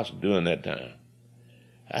 Here in Austin during that time.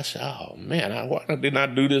 I said, oh man, why didn't I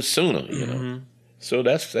do this sooner? Mm-hmm. So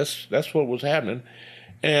that's what was happening.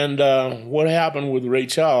 And what happened with Ray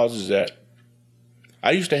Charles is that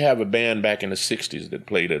I used to have a band back in the 60s that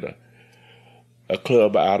played at a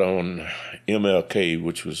club out on MLK,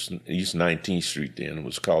 which was East 19th Street then. It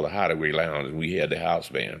was called the Hideaway Lounge, and we had the house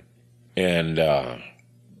band. And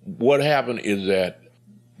what happened is that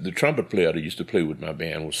the trumpet player that used to play with my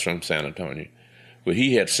band was from San Antonio, but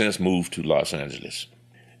he had since moved to Los Angeles.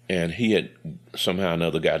 And he had somehow or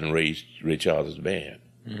another gotten Ray Charles' band.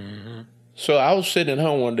 Mm-hmm. So I was sitting at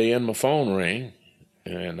home one day and my phone rang,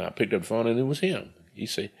 and I picked up the phone and it was him. He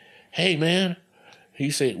said, hey, man.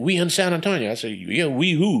 He said, we in San Antonio. I said, yeah,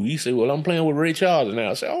 we who? He said, well, I'm playing with Ray Charles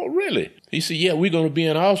now. I said, oh, really? He said, yeah, we're going to be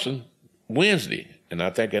in Austin Wednesday. And I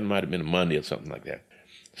think that might have been a Monday or something like that.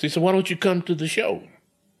 So he said, why don't you come to the show?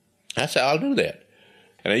 I said, I'll do that.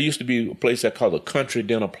 And there used to be a place I called the Country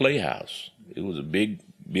Dinner Playhouse. It was a big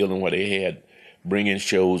building where they had bring-in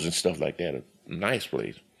shows and stuff like that. A nice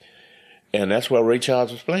place. And that's where Ray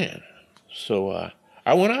Charles was playing. So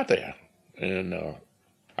I went out there, and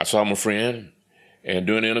I saw my friend. And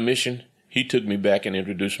during the intermission, he took me back and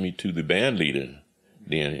introduced me to the band leader.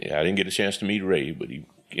 Then I didn't get a chance to meet Ray, but he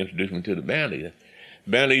introduced me to the band leader.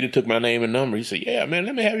 The band leader took my name and number. He said, yeah, man,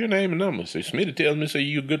 let me have your name and number. So Smitty tells me,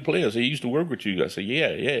 you're a good player. So he used to work with you. I said,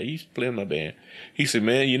 yeah, he used to play in my band. He said,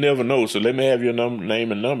 man, you never know. So let me have your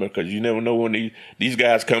name and number, because you never know when these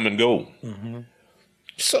guys come and go. Mm-hmm.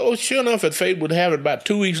 So sure enough, as fate would have it, about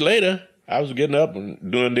 2 weeks later, I was getting up and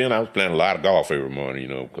I was playing a lot of golf every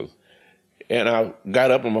morning, and I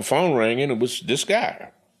got up and my phone rang, and it was this guy.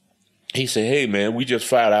 He said, hey, man, we just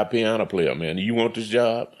fired our piano player, man. Do you want this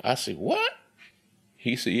job? I said, what?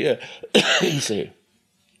 He said, yeah. He said,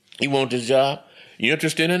 you want this job? You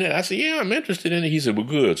interested in it? I said, yeah, I'm interested in it. He said, well,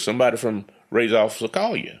 good. Somebody from Ray's office will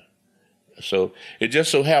call you. So it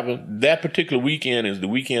just so happened that particular weekend is the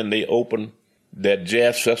weekend they opened that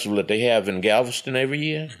jazz festival that they have in Galveston every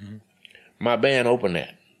year. Mm-hmm. My band opened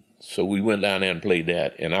that. So we went down there and played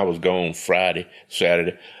that, and I was gone Friday,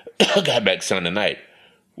 Saturday. I got back Sunday night.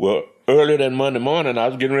 Well, earlier that Monday morning, I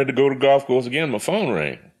was getting ready to go to the golf course again. My phone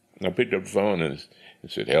rang. I picked up the phone and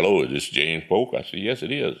it said, hello, is this James Polk? I said, yes,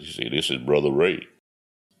 it is. He said, this is Brother Ray.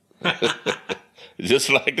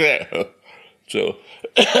 Just like that. So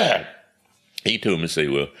he told me, say,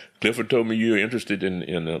 well, Clifford told me you're interested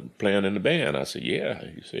in playing in the band. I said, yeah.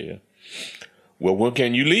 He said, well, when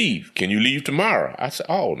can you leave? Can you leave tomorrow? I said,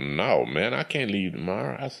 oh, no, man, I can't leave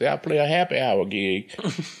tomorrow. I said, I play a happy hour gig,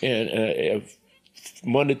 and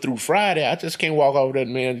Monday through Friday, I just can't walk off that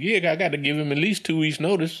man's gig. I got to give him at least 2 weeks'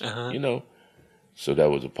 notice, So that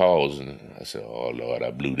was a pause, and I said, oh, Lord, I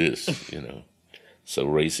blew this, So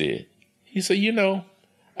Ray said, he said,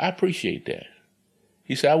 I appreciate that.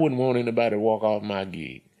 He said, I wouldn't want anybody to walk off my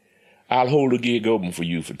gig. I'll hold the gig open for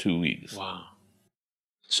you for 2 weeks. Wow.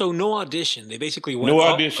 So no audition. They basically went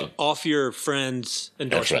off your friend's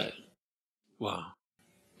endorsement. That's right. Wow.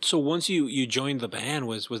 So once you joined the band,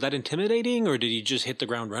 was that intimidating, or did you just hit the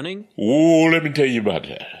ground running? Oh, let me tell you about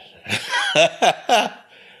that.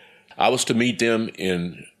 I was to meet them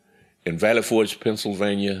in Valley Forge,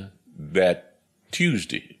 Pennsylvania that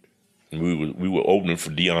Tuesday. We were opening for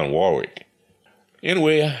Dionne Warwick.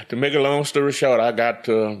 Anyway, to make a long story short, I got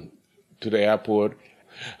to the airport.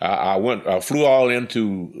 I flew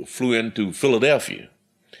into Philadelphia.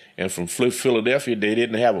 And from Philadelphia, they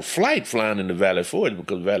didn't have a flight flying into Valley Forge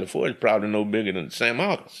because Valley Forge is probably no bigger than San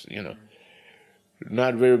Marcos,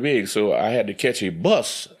 Not very big. So I had to catch a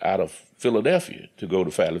bus out of Philadelphia to go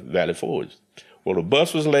to Valley Forge. Well, the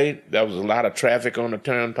bus was late. There was a lot of traffic on the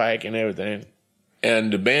turnpike and everything.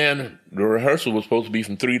 And the rehearsal was supposed to be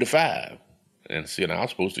from 3 to 5. And I was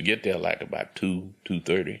supposed to get there like about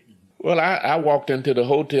 2:30. Well, I walked into the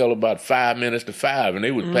hotel about 5 minutes to 5, and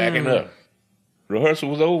they was packing up. Rehearsal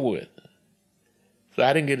was over with. So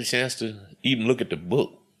I didn't get a chance to even look at the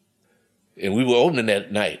book. And we were opening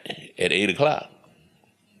that night at 8 o'clock.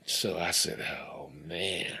 So I said, oh,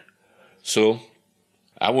 man. So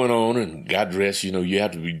I went on and got dressed. You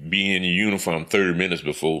have to be in your uniform 30 minutes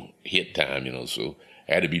before hit time, So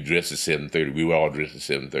I had to be dressed at 7:30. We were all dressed at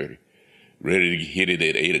 7:30, ready to hit it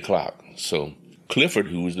at 8 o'clock. So Clifford,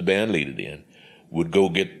 who was the band leader then, would go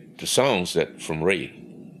get the songs from Ray,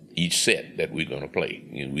 each set that we're going to play.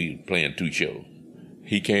 We were playing 2 shows.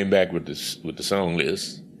 He came back with the song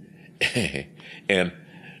list. And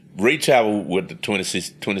Ray traveled with the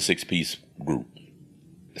 26-piece group.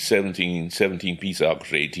 17-piece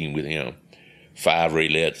orchestra, 18 with him. 5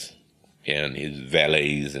 Raylettes and his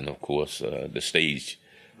valets and, of course, the stage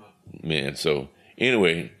men. So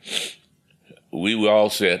anyway, we were all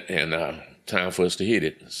set and time for us to hit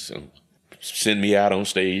it. So send me out on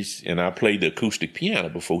stage, and I played the acoustic piano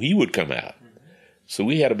before he would come out. So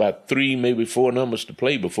we had about 3, maybe 4 numbers to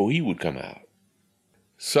play before he would come out.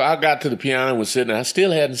 So I got to the piano and was sitting there. I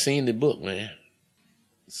still hadn't seen the book, man.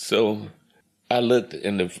 So I looked,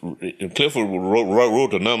 and Clifford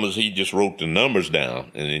wrote the numbers. He just wrote the numbers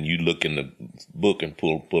down, and then you look in the book and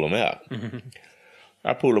pull them out.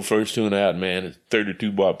 I pulled the first tune out, man. It's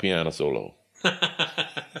 32-bar piano solo.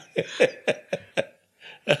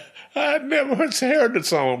 I'd never heard the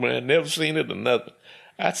song, man. Never seen it or nothing.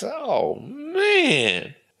 I said, oh,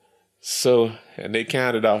 man. So, and they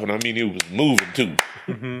counted off, and it was moving too.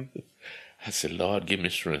 I said, Lord, give me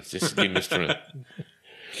strength. Just give me strength.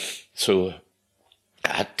 So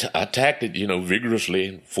I attacked it, vigorously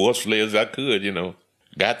and forcefully as I could,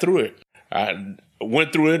 Got through it. I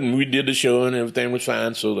went through it, and we did the show, and everything was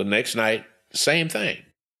fine. So the next night, same thing.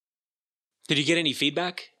 Did you get any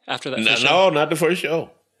feedback after that first show? No, not the first show.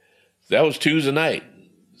 That was Tuesday night.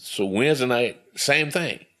 So Wednesday night, same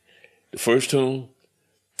thing. The first tune,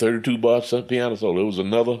 32-bar piano solo. It was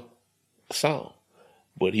another song.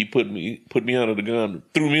 But he put me under the gun,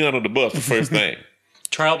 threw me under the bus the first thing.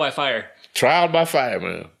 Trial by fire. Trial by fire,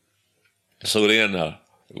 man. So then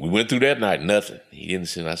we went through that night, nothing. He didn't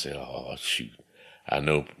send. I said, oh, shoot. I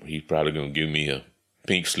know he's probably going to give me a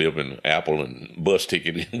pink slip and apple and bus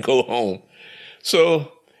ticket and go home.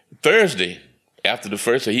 So Thursday, after the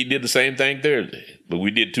first, he did the same thing Thursday, but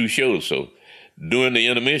we did 2 shows. So during the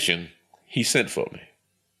intermission, he sent for me.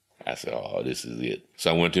 I said, oh, this is it.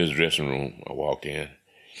 So I went to his dressing room. I walked in.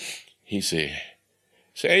 He said,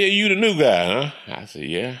 hey, you the new guy, huh? I said,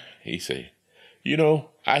 yeah. He said,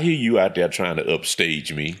 I hear you out there trying to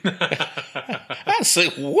upstage me. I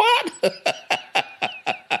said, what?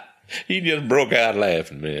 He just broke out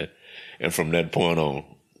laughing, man. And from that point on,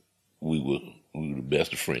 we were the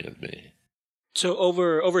best of friends, man. So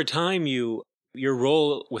over time, your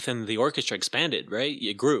role within the orchestra expanded, right?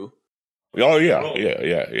 It grew. Oh, yeah.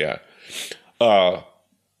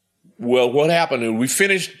 Well, what happened is we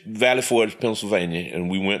finished Valley Forge, Pennsylvania, and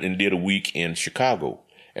we went and did a week in Chicago.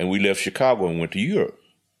 And we left Chicago and went to Europe.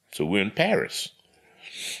 So we're in Paris.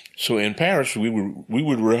 So in Paris, we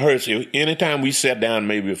would rehearse. Anytime we sat down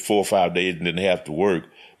maybe 4 or 5 days and didn't have to work,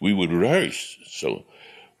 we would rehearse. So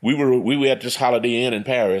we were at this Holiday Inn in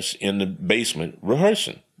Paris in the basement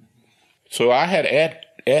rehearsing. So I had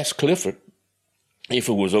asked Clifford if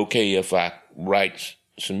it was okay if I write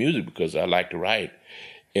some music because I like to write.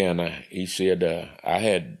 And he said I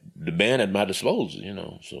had the band at my disposal,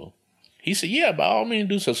 So he said, yeah, by all means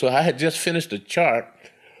do so. So I had just finished the chart,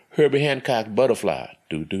 Herbie Hancock Butterfly.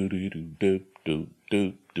 Do, do, do, do, do, do,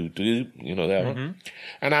 do, do, do, that one?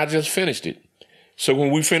 And I just finished it. So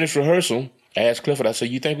when we finished rehearsal, I asked Clifford, I said,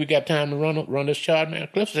 you think we got time to run this chart, man?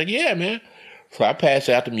 Clifford said, yeah, man. So I passed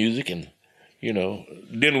out the music and,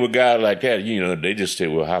 dealing with guys like that, they just say,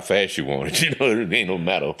 well, how fast you want it. It ain't no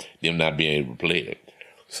matter them not being able to play it.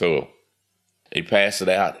 So they passed it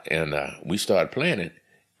out and we started playing it.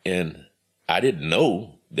 And I didn't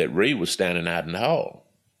know that Ray was standing out in the hall.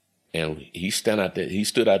 And he stood out there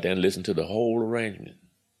and listened to the whole arrangement.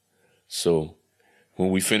 So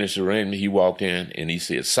when we finished the arrangement, he walked in and he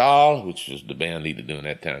said, Saul, which was the band leader during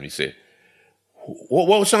that time, he said,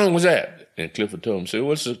 what song was that? And Clifford told him, said,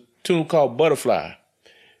 what's a tune called Butterfly?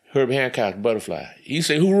 Herb Hancock's Butterfly. He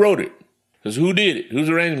said, who wrote it? He said, who did it? Whose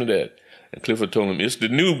arrangement that? And Clifford told him, it's the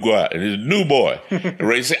new guy, and it's the new boy. And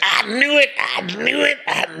Ray said, I knew it.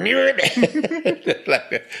 Like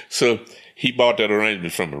that. So he bought that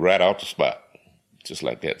arrangement from me right off the spot. Just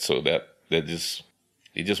like that. So it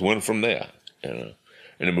just went from there. You know?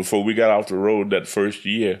 And then before we got off the road that first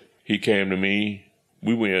year, he came to me.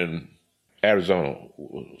 We were in Arizona,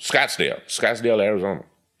 Scottsdale, Arizona.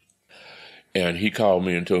 And he called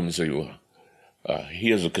me and told me, said, well,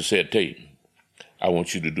 here's a cassette tape. I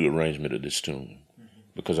want you to do arrangement of this tune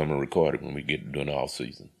because I'm going to record it when we get during the off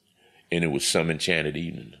season. And it was Some Enchanted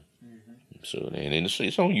Evening. So, and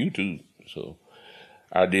it's on YouTube. So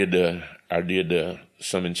I did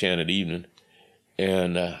Some Enchanted Evening.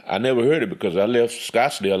 And I never heard it because I left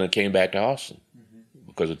Scottsdale and came back to Austin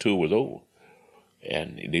because the tour was over.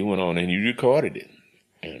 And they went on and he recorded it.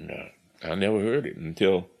 And I never heard it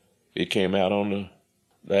until it came out on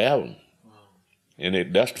the album. Wow.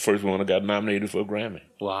 And that's the first one that got nominated for a Grammy.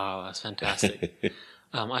 Wow, that's fantastic.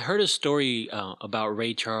 I heard a story about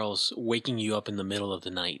Ray Charles waking you up in the middle of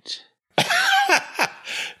the night.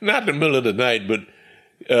 Not the middle of the night, but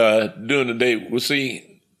during the day. Well,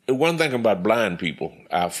 see, one thing about blind people,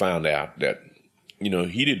 I found out that, he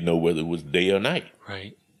didn't know whether it was day or night.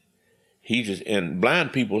 Right. And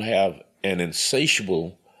blind people have an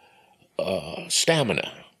insatiable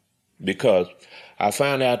stamina, because I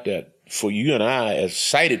found out that for you and I as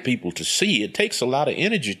sighted people to see, it takes a lot of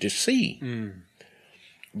energy to see.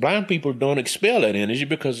 Blind people don't expel that energy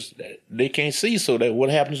because they can't see, so that what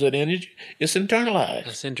happens to that energy, it's internalized.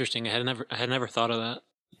 That's interesting. I had never thought of that.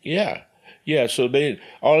 Yeah. So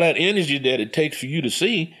all that energy that it takes for you to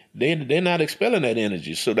see, they're not expelling that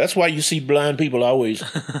energy. So that's why you see blind people always,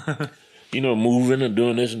 moving and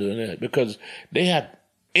doing this and doing that, because they have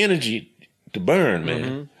energy to burn, man.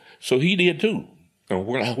 Mm-hmm. So he did too. And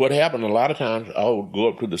what happened a lot of times, I would go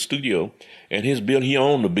up to the studio, and he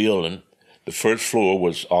owned the building. The first floor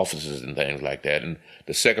was offices and things like that, and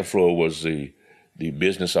the second floor was the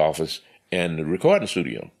business office and the recording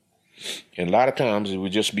studio. And a lot of times it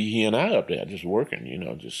would just be he and I up there just working,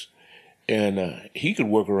 and he could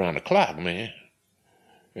work around the clock, man.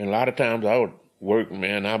 And a lot of times I would work,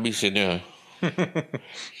 man, I'd be sitting there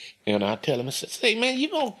and I'd tell him, I said, say, man, you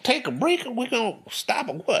gonna take a break or we gonna stop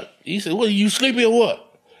or what? He said, well, you sleepy or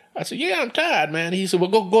what? I said, yeah, I'm tired, man. He said, well,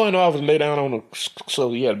 go in the office and lay down on the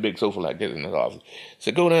sofa. He had a big sofa like this in his office. He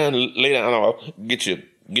said, go down and lay down on get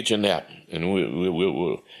your nap, and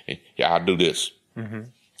we'll I'll do this. Mm-hmm.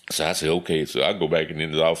 So I said, okay. So I go back in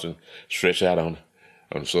his office and stretch out on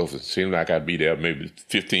the sofa. It seemed like I'd be there maybe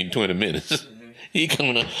 15, 20 minutes. Mm-hmm. He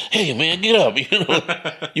coming up, hey, man, get up.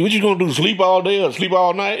 What you gonna do, sleep all day or sleep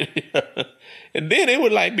all night? And then it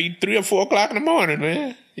would like be 3 or 4 o'clock in the morning,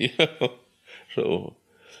 man. So,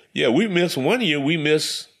 yeah, one year we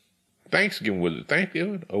missed Thanksgiving. Was it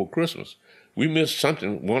Thanksgiving or Christmas? We missed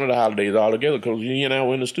one of the holidays altogether because he and I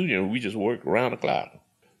were in the studio and we just worked around the clock.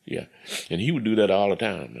 Yeah, and he would do that all the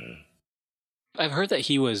time, man. I've heard that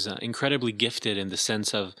he was incredibly gifted in the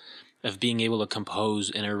sense of being able to compose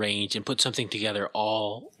and arrange and put something together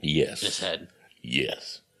all in his head.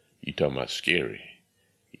 Yes. You talking about scary.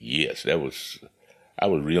 Yes, I was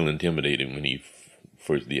real intimidating when he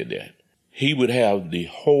first did that. He would have the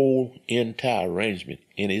whole entire arrangement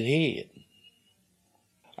in his head.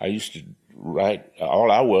 I used to write, all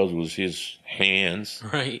I was his hands.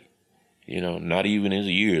 Right. Not even his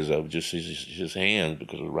ears, I was just his hands,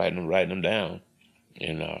 because I was writing them down.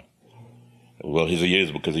 And, his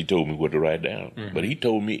ears because he told me what to write down. Mm-hmm. But he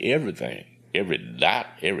told me everything, every dot,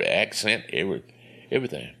 every accent,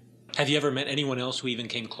 everything. Have you ever met anyone else who even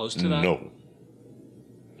came close to that?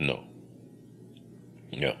 No.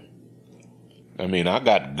 I mean, I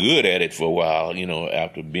got good at it for a while,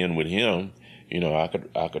 after being with him, I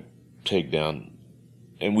could take down,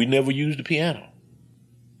 and we never used the piano.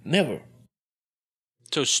 Never.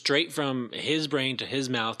 So straight from his brain to his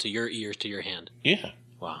mouth to your ears to your hand. Yeah.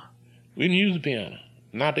 Wow. We didn't use the piano,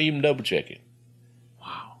 not to even double check it.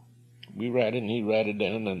 Wow. We write it and he'd write it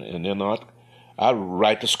down, and then I'd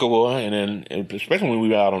write the score, and then, especially when we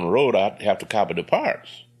were out on the road, I'd have to copy the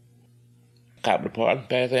parts. Pass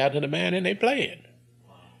it out to the band, and they play it.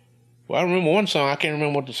 Well, I remember one song, I can't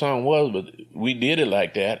remember what the song was, but we did it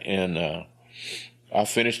like that, and I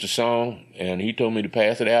finished the song, and he told me to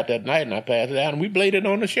pass it out that night, and I passed it out, and we played it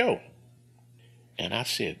on the show. And I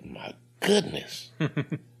said, my goodness.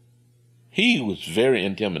 He was very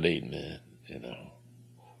intimidating, man,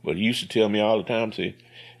 But he used to tell me all the time, say,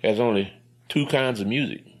 there's only two kinds of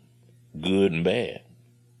music, good and bad.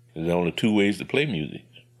 There's only two ways to play music,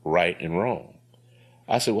 right and wrong.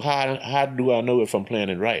 I said, well, how do I know if I'm playing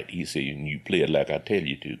it right? He said, you play it like I tell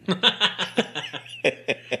you to.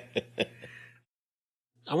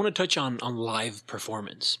 I want to touch on live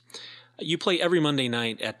performance. You play every Monday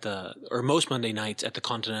night most Monday nights at the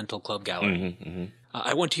Continental Club Gallery. Mm-hmm, mm-hmm.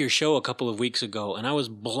 I went to your show a couple of weeks ago, and I was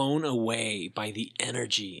blown away by the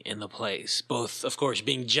energy in the place, both, of course,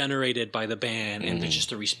 being generated by the band and just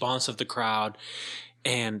the response of the crowd.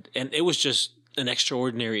 And it was just an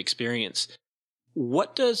extraordinary experience.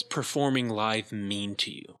 What does performing live mean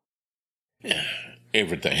to you?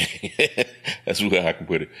 Everything. That's the way I can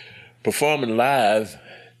put it. Performing live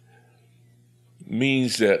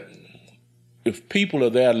means that if people are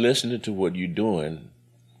there listening to what you're doing,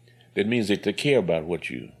 that means that they care about what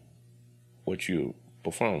you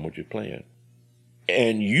perform, what you're playing.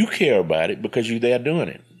 And you care about it because you're there doing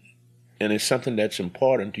it. And it's something that's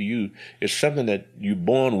important to you. It's something that you're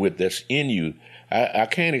born with, that's in you. I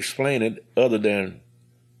can't explain it other than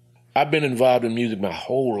I've been involved in music my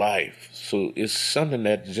whole life. So it's something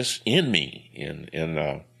that's just in me. And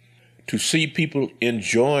to see people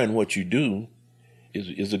enjoying what you do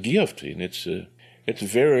is a gift. And it's a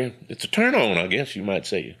turn on, I guess you might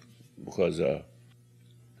say. Because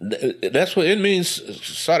that's what it means,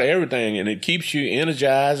 sort of everything. And it keeps you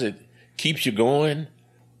energized. It keeps you going.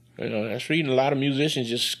 You know, that's reading a lot of musicians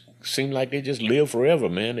just seem like they just live forever,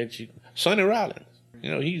 man. Sonny Rollins,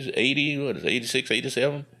 you know, he's 86,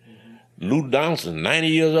 87. Lou Donaldson, 90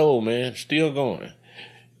 years old, man, still going.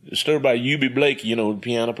 The story about Eubie Blake, you know, the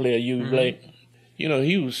piano player Eubie Blake. You know,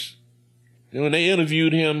 when they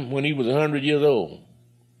interviewed him when he was 100 years old,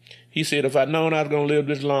 he said, if I'd known I was going to live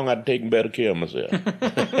this long, I'd taken better care of myself.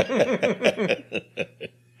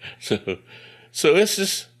 So it's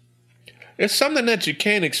just, it's something that you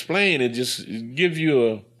can't explain. It just gives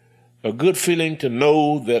you a good feeling to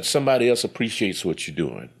know that somebody else appreciates what you're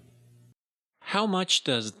doing. How much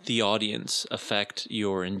does the audience affect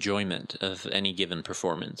your enjoyment of any given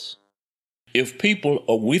performance? If people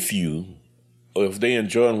are with you, or if they're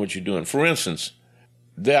enjoying what you're doing, for instance,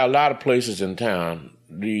 there are a lot of places in town.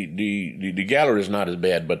 The gallery is not as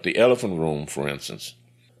bad, but the Elephant Room, for instance,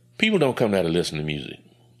 people don't come there to listen to music.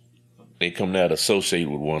 They come there to associate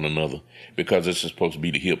with one another because this is supposed to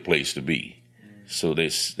be the hip place to be. So they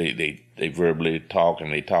verbally talk,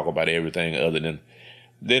 and they talk about everything other than,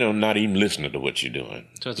 they don't not even listening to what you're doing.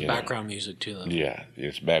 So it's background music to them. Yeah,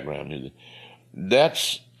 it's background music.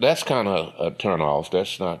 That's kind of a turn off.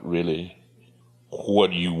 That's not really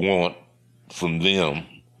what you want from them.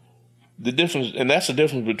 The difference, and that's the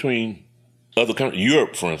difference between other countries,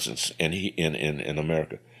 Europe, for instance, and in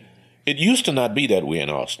America. It used to not be that way in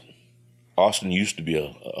Austin. Austin used to be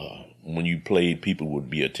when you played, people would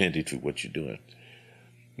be attentive to what you're doing.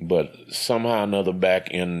 But somehow or another, back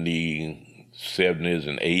in the 70s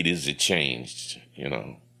and 80s, it changed, you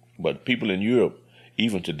know. But people in Europe,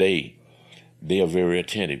 even today, they are very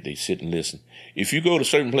attentive. They sit and listen. If you go to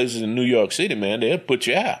certain places in New York City, man, they'll put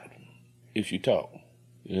you out if you talk,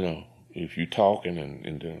 you know. If you talk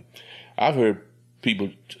and I've heard people,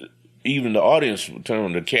 even the audience would turn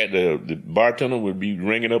on, the bartender would be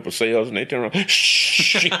ringing up a sales, and they turn around,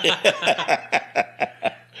 shh.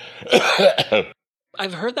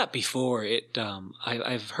 I've heard that before.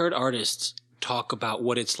 I've heard artists talk about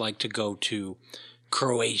what it's like to go to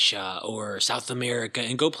Croatia or South America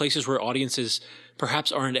and go places where audiences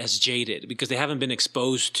perhaps aren't as jaded because they haven't been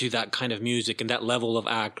exposed to that kind of music and that level of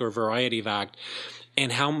act or variety of act,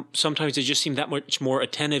 and how sometimes they just seem that much more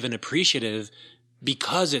attentive and appreciative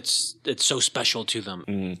because it's so special to them.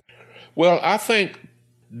 Mm-hmm. Well, I think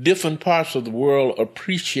different parts of the world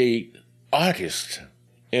appreciate artists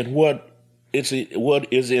and what is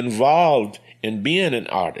involved in being an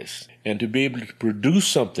artist, and to be able to produce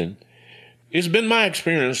something. It's been my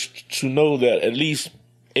experience to know that at least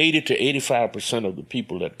 80 to 85% of the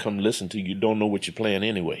people that come listen to you don't know what you're playing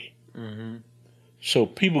anyway. Mm-hmm. So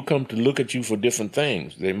people come to look at you for different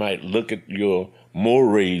things. They might look at your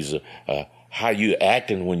mores, how you're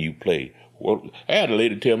acting when you play. Well, I had a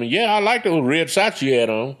lady tell me, yeah, I like those red socks you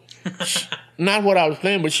had on. Not what I was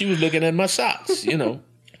playing, but she was looking at my socks, you know.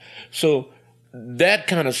 So that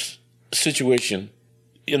kind of situation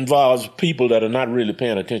involves people that are not really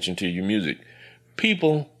paying attention to your music.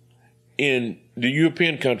 People in the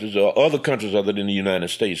European countries or other countries other than the United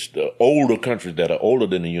States, the older countries that are older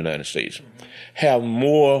than the United States, have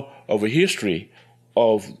more of a history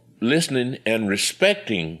of listening and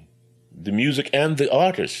respecting the music and the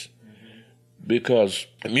artists, because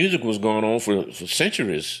music was going on for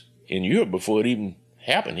centuries in Europe before it even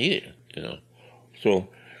happen here, you know. So,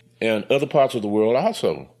 and other parts of the world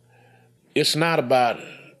also. It's not about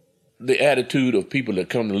the attitude of people that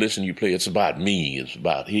come to listen to you play. It's about me. It's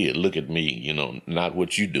about, here, look at me, you know, not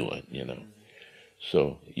what you're doing, you know.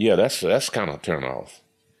 So, yeah, that's kind of a turn off.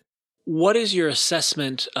 What is your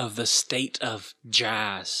assessment of the state of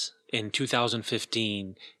jazz in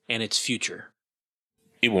 2015 and its future?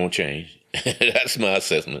 It won't change. That's my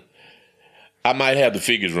assessment. I might have the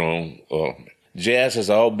figures wrong. Jazz has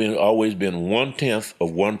always been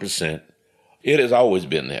 0.1% It has always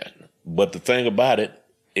been that. But the thing about it,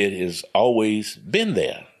 it has always been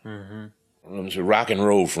there. Mm-hmm. So rock and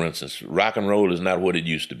roll, for instance. Rock and roll is not what it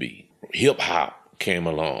used to be. Hip hop came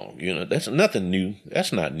along. You know, that's nothing new.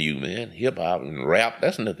 That's not new, man. Hip hop and rap,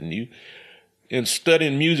 that's nothing new. In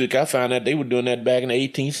studying music, I found out they were doing that back in the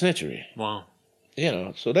 18th century. Wow. You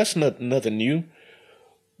know, so that's nothing new.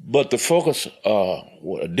 But the focus,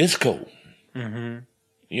 disco. Mm-hmm.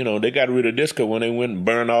 You know, they got rid of disco when they went and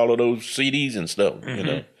burned all of those CDs and stuff, mm-hmm. you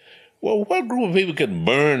know. Well, what group of people could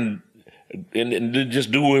burn and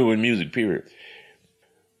just do away with music, period?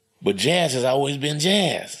 But jazz has always been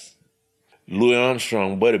jazz. Louis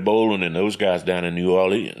Armstrong, Buddy Bolin, and those guys down in New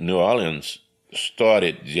Orleans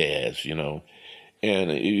started jazz, you know.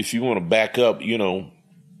 And if you want to back up, you know,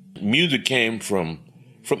 music came from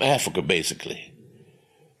Africa, basically.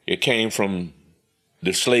 It came from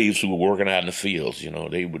the slaves who were working out in the fields, you know.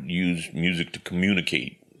 They would use music to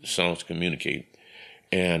communicate, songs to communicate.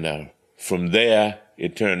 And from there,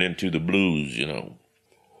 it turned into the blues, you know.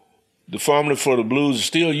 The formula for the blues is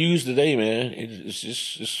still used today, man. It's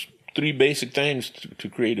just three basic things to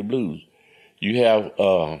create a blues. You have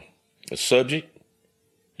a subject,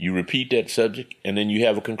 you repeat that subject, and then you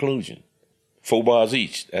have a conclusion. 4 bars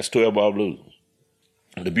each. That's 12-bar blues.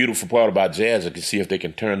 The beautiful part about jazz, I can see if they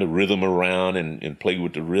can turn the rhythm around and play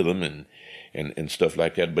with the rhythm and stuff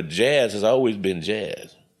like that. But jazz has always been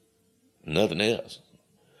jazz. Nothing else.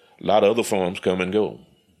 A lot of other forms come and go.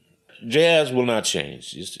 Jazz will not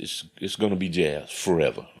change. It's going to be jazz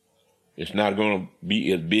forever. It's not going to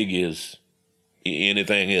be as big as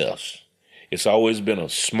anything else. It's always been a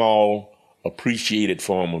small, appreciated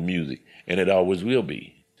form of music, and it always will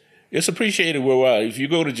be. It's appreciated worldwide. If you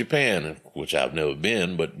go to Japan, which I've never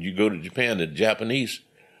been, but you go to Japan, the Japanese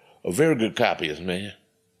are very good copyists, man.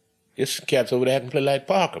 It's cats over there that can play like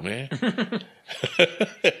Parker, man.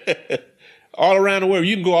 All around the world.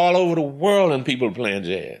 You can go all over the world and people are playing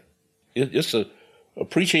jazz. It's a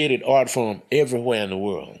appreciated art form everywhere in the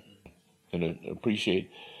world. And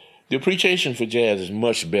the appreciation for jazz is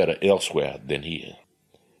much better elsewhere than here.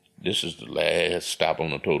 This is the last stop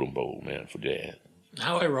on the totem pole, man, for jazz.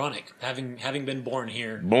 How ironic, having been born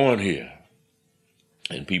here. Born here.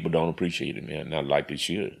 And people don't appreciate it, man. Not like they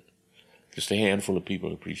should. Just a handful of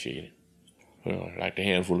people appreciate it. Well, like the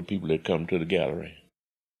handful of people that come to the gallery.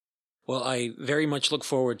 Well, I very much look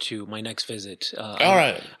forward to my next visit. All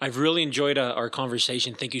right. I've really enjoyed our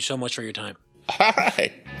conversation. Thank you so much for your time. All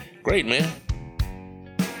right. Great, man.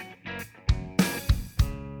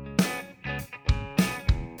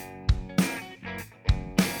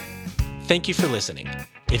 Thank you for listening.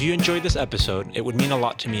 If you enjoyed this episode, it would mean a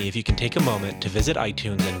lot to me if you can take a moment to visit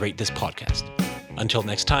iTunes and rate this podcast. Until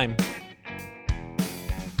next time.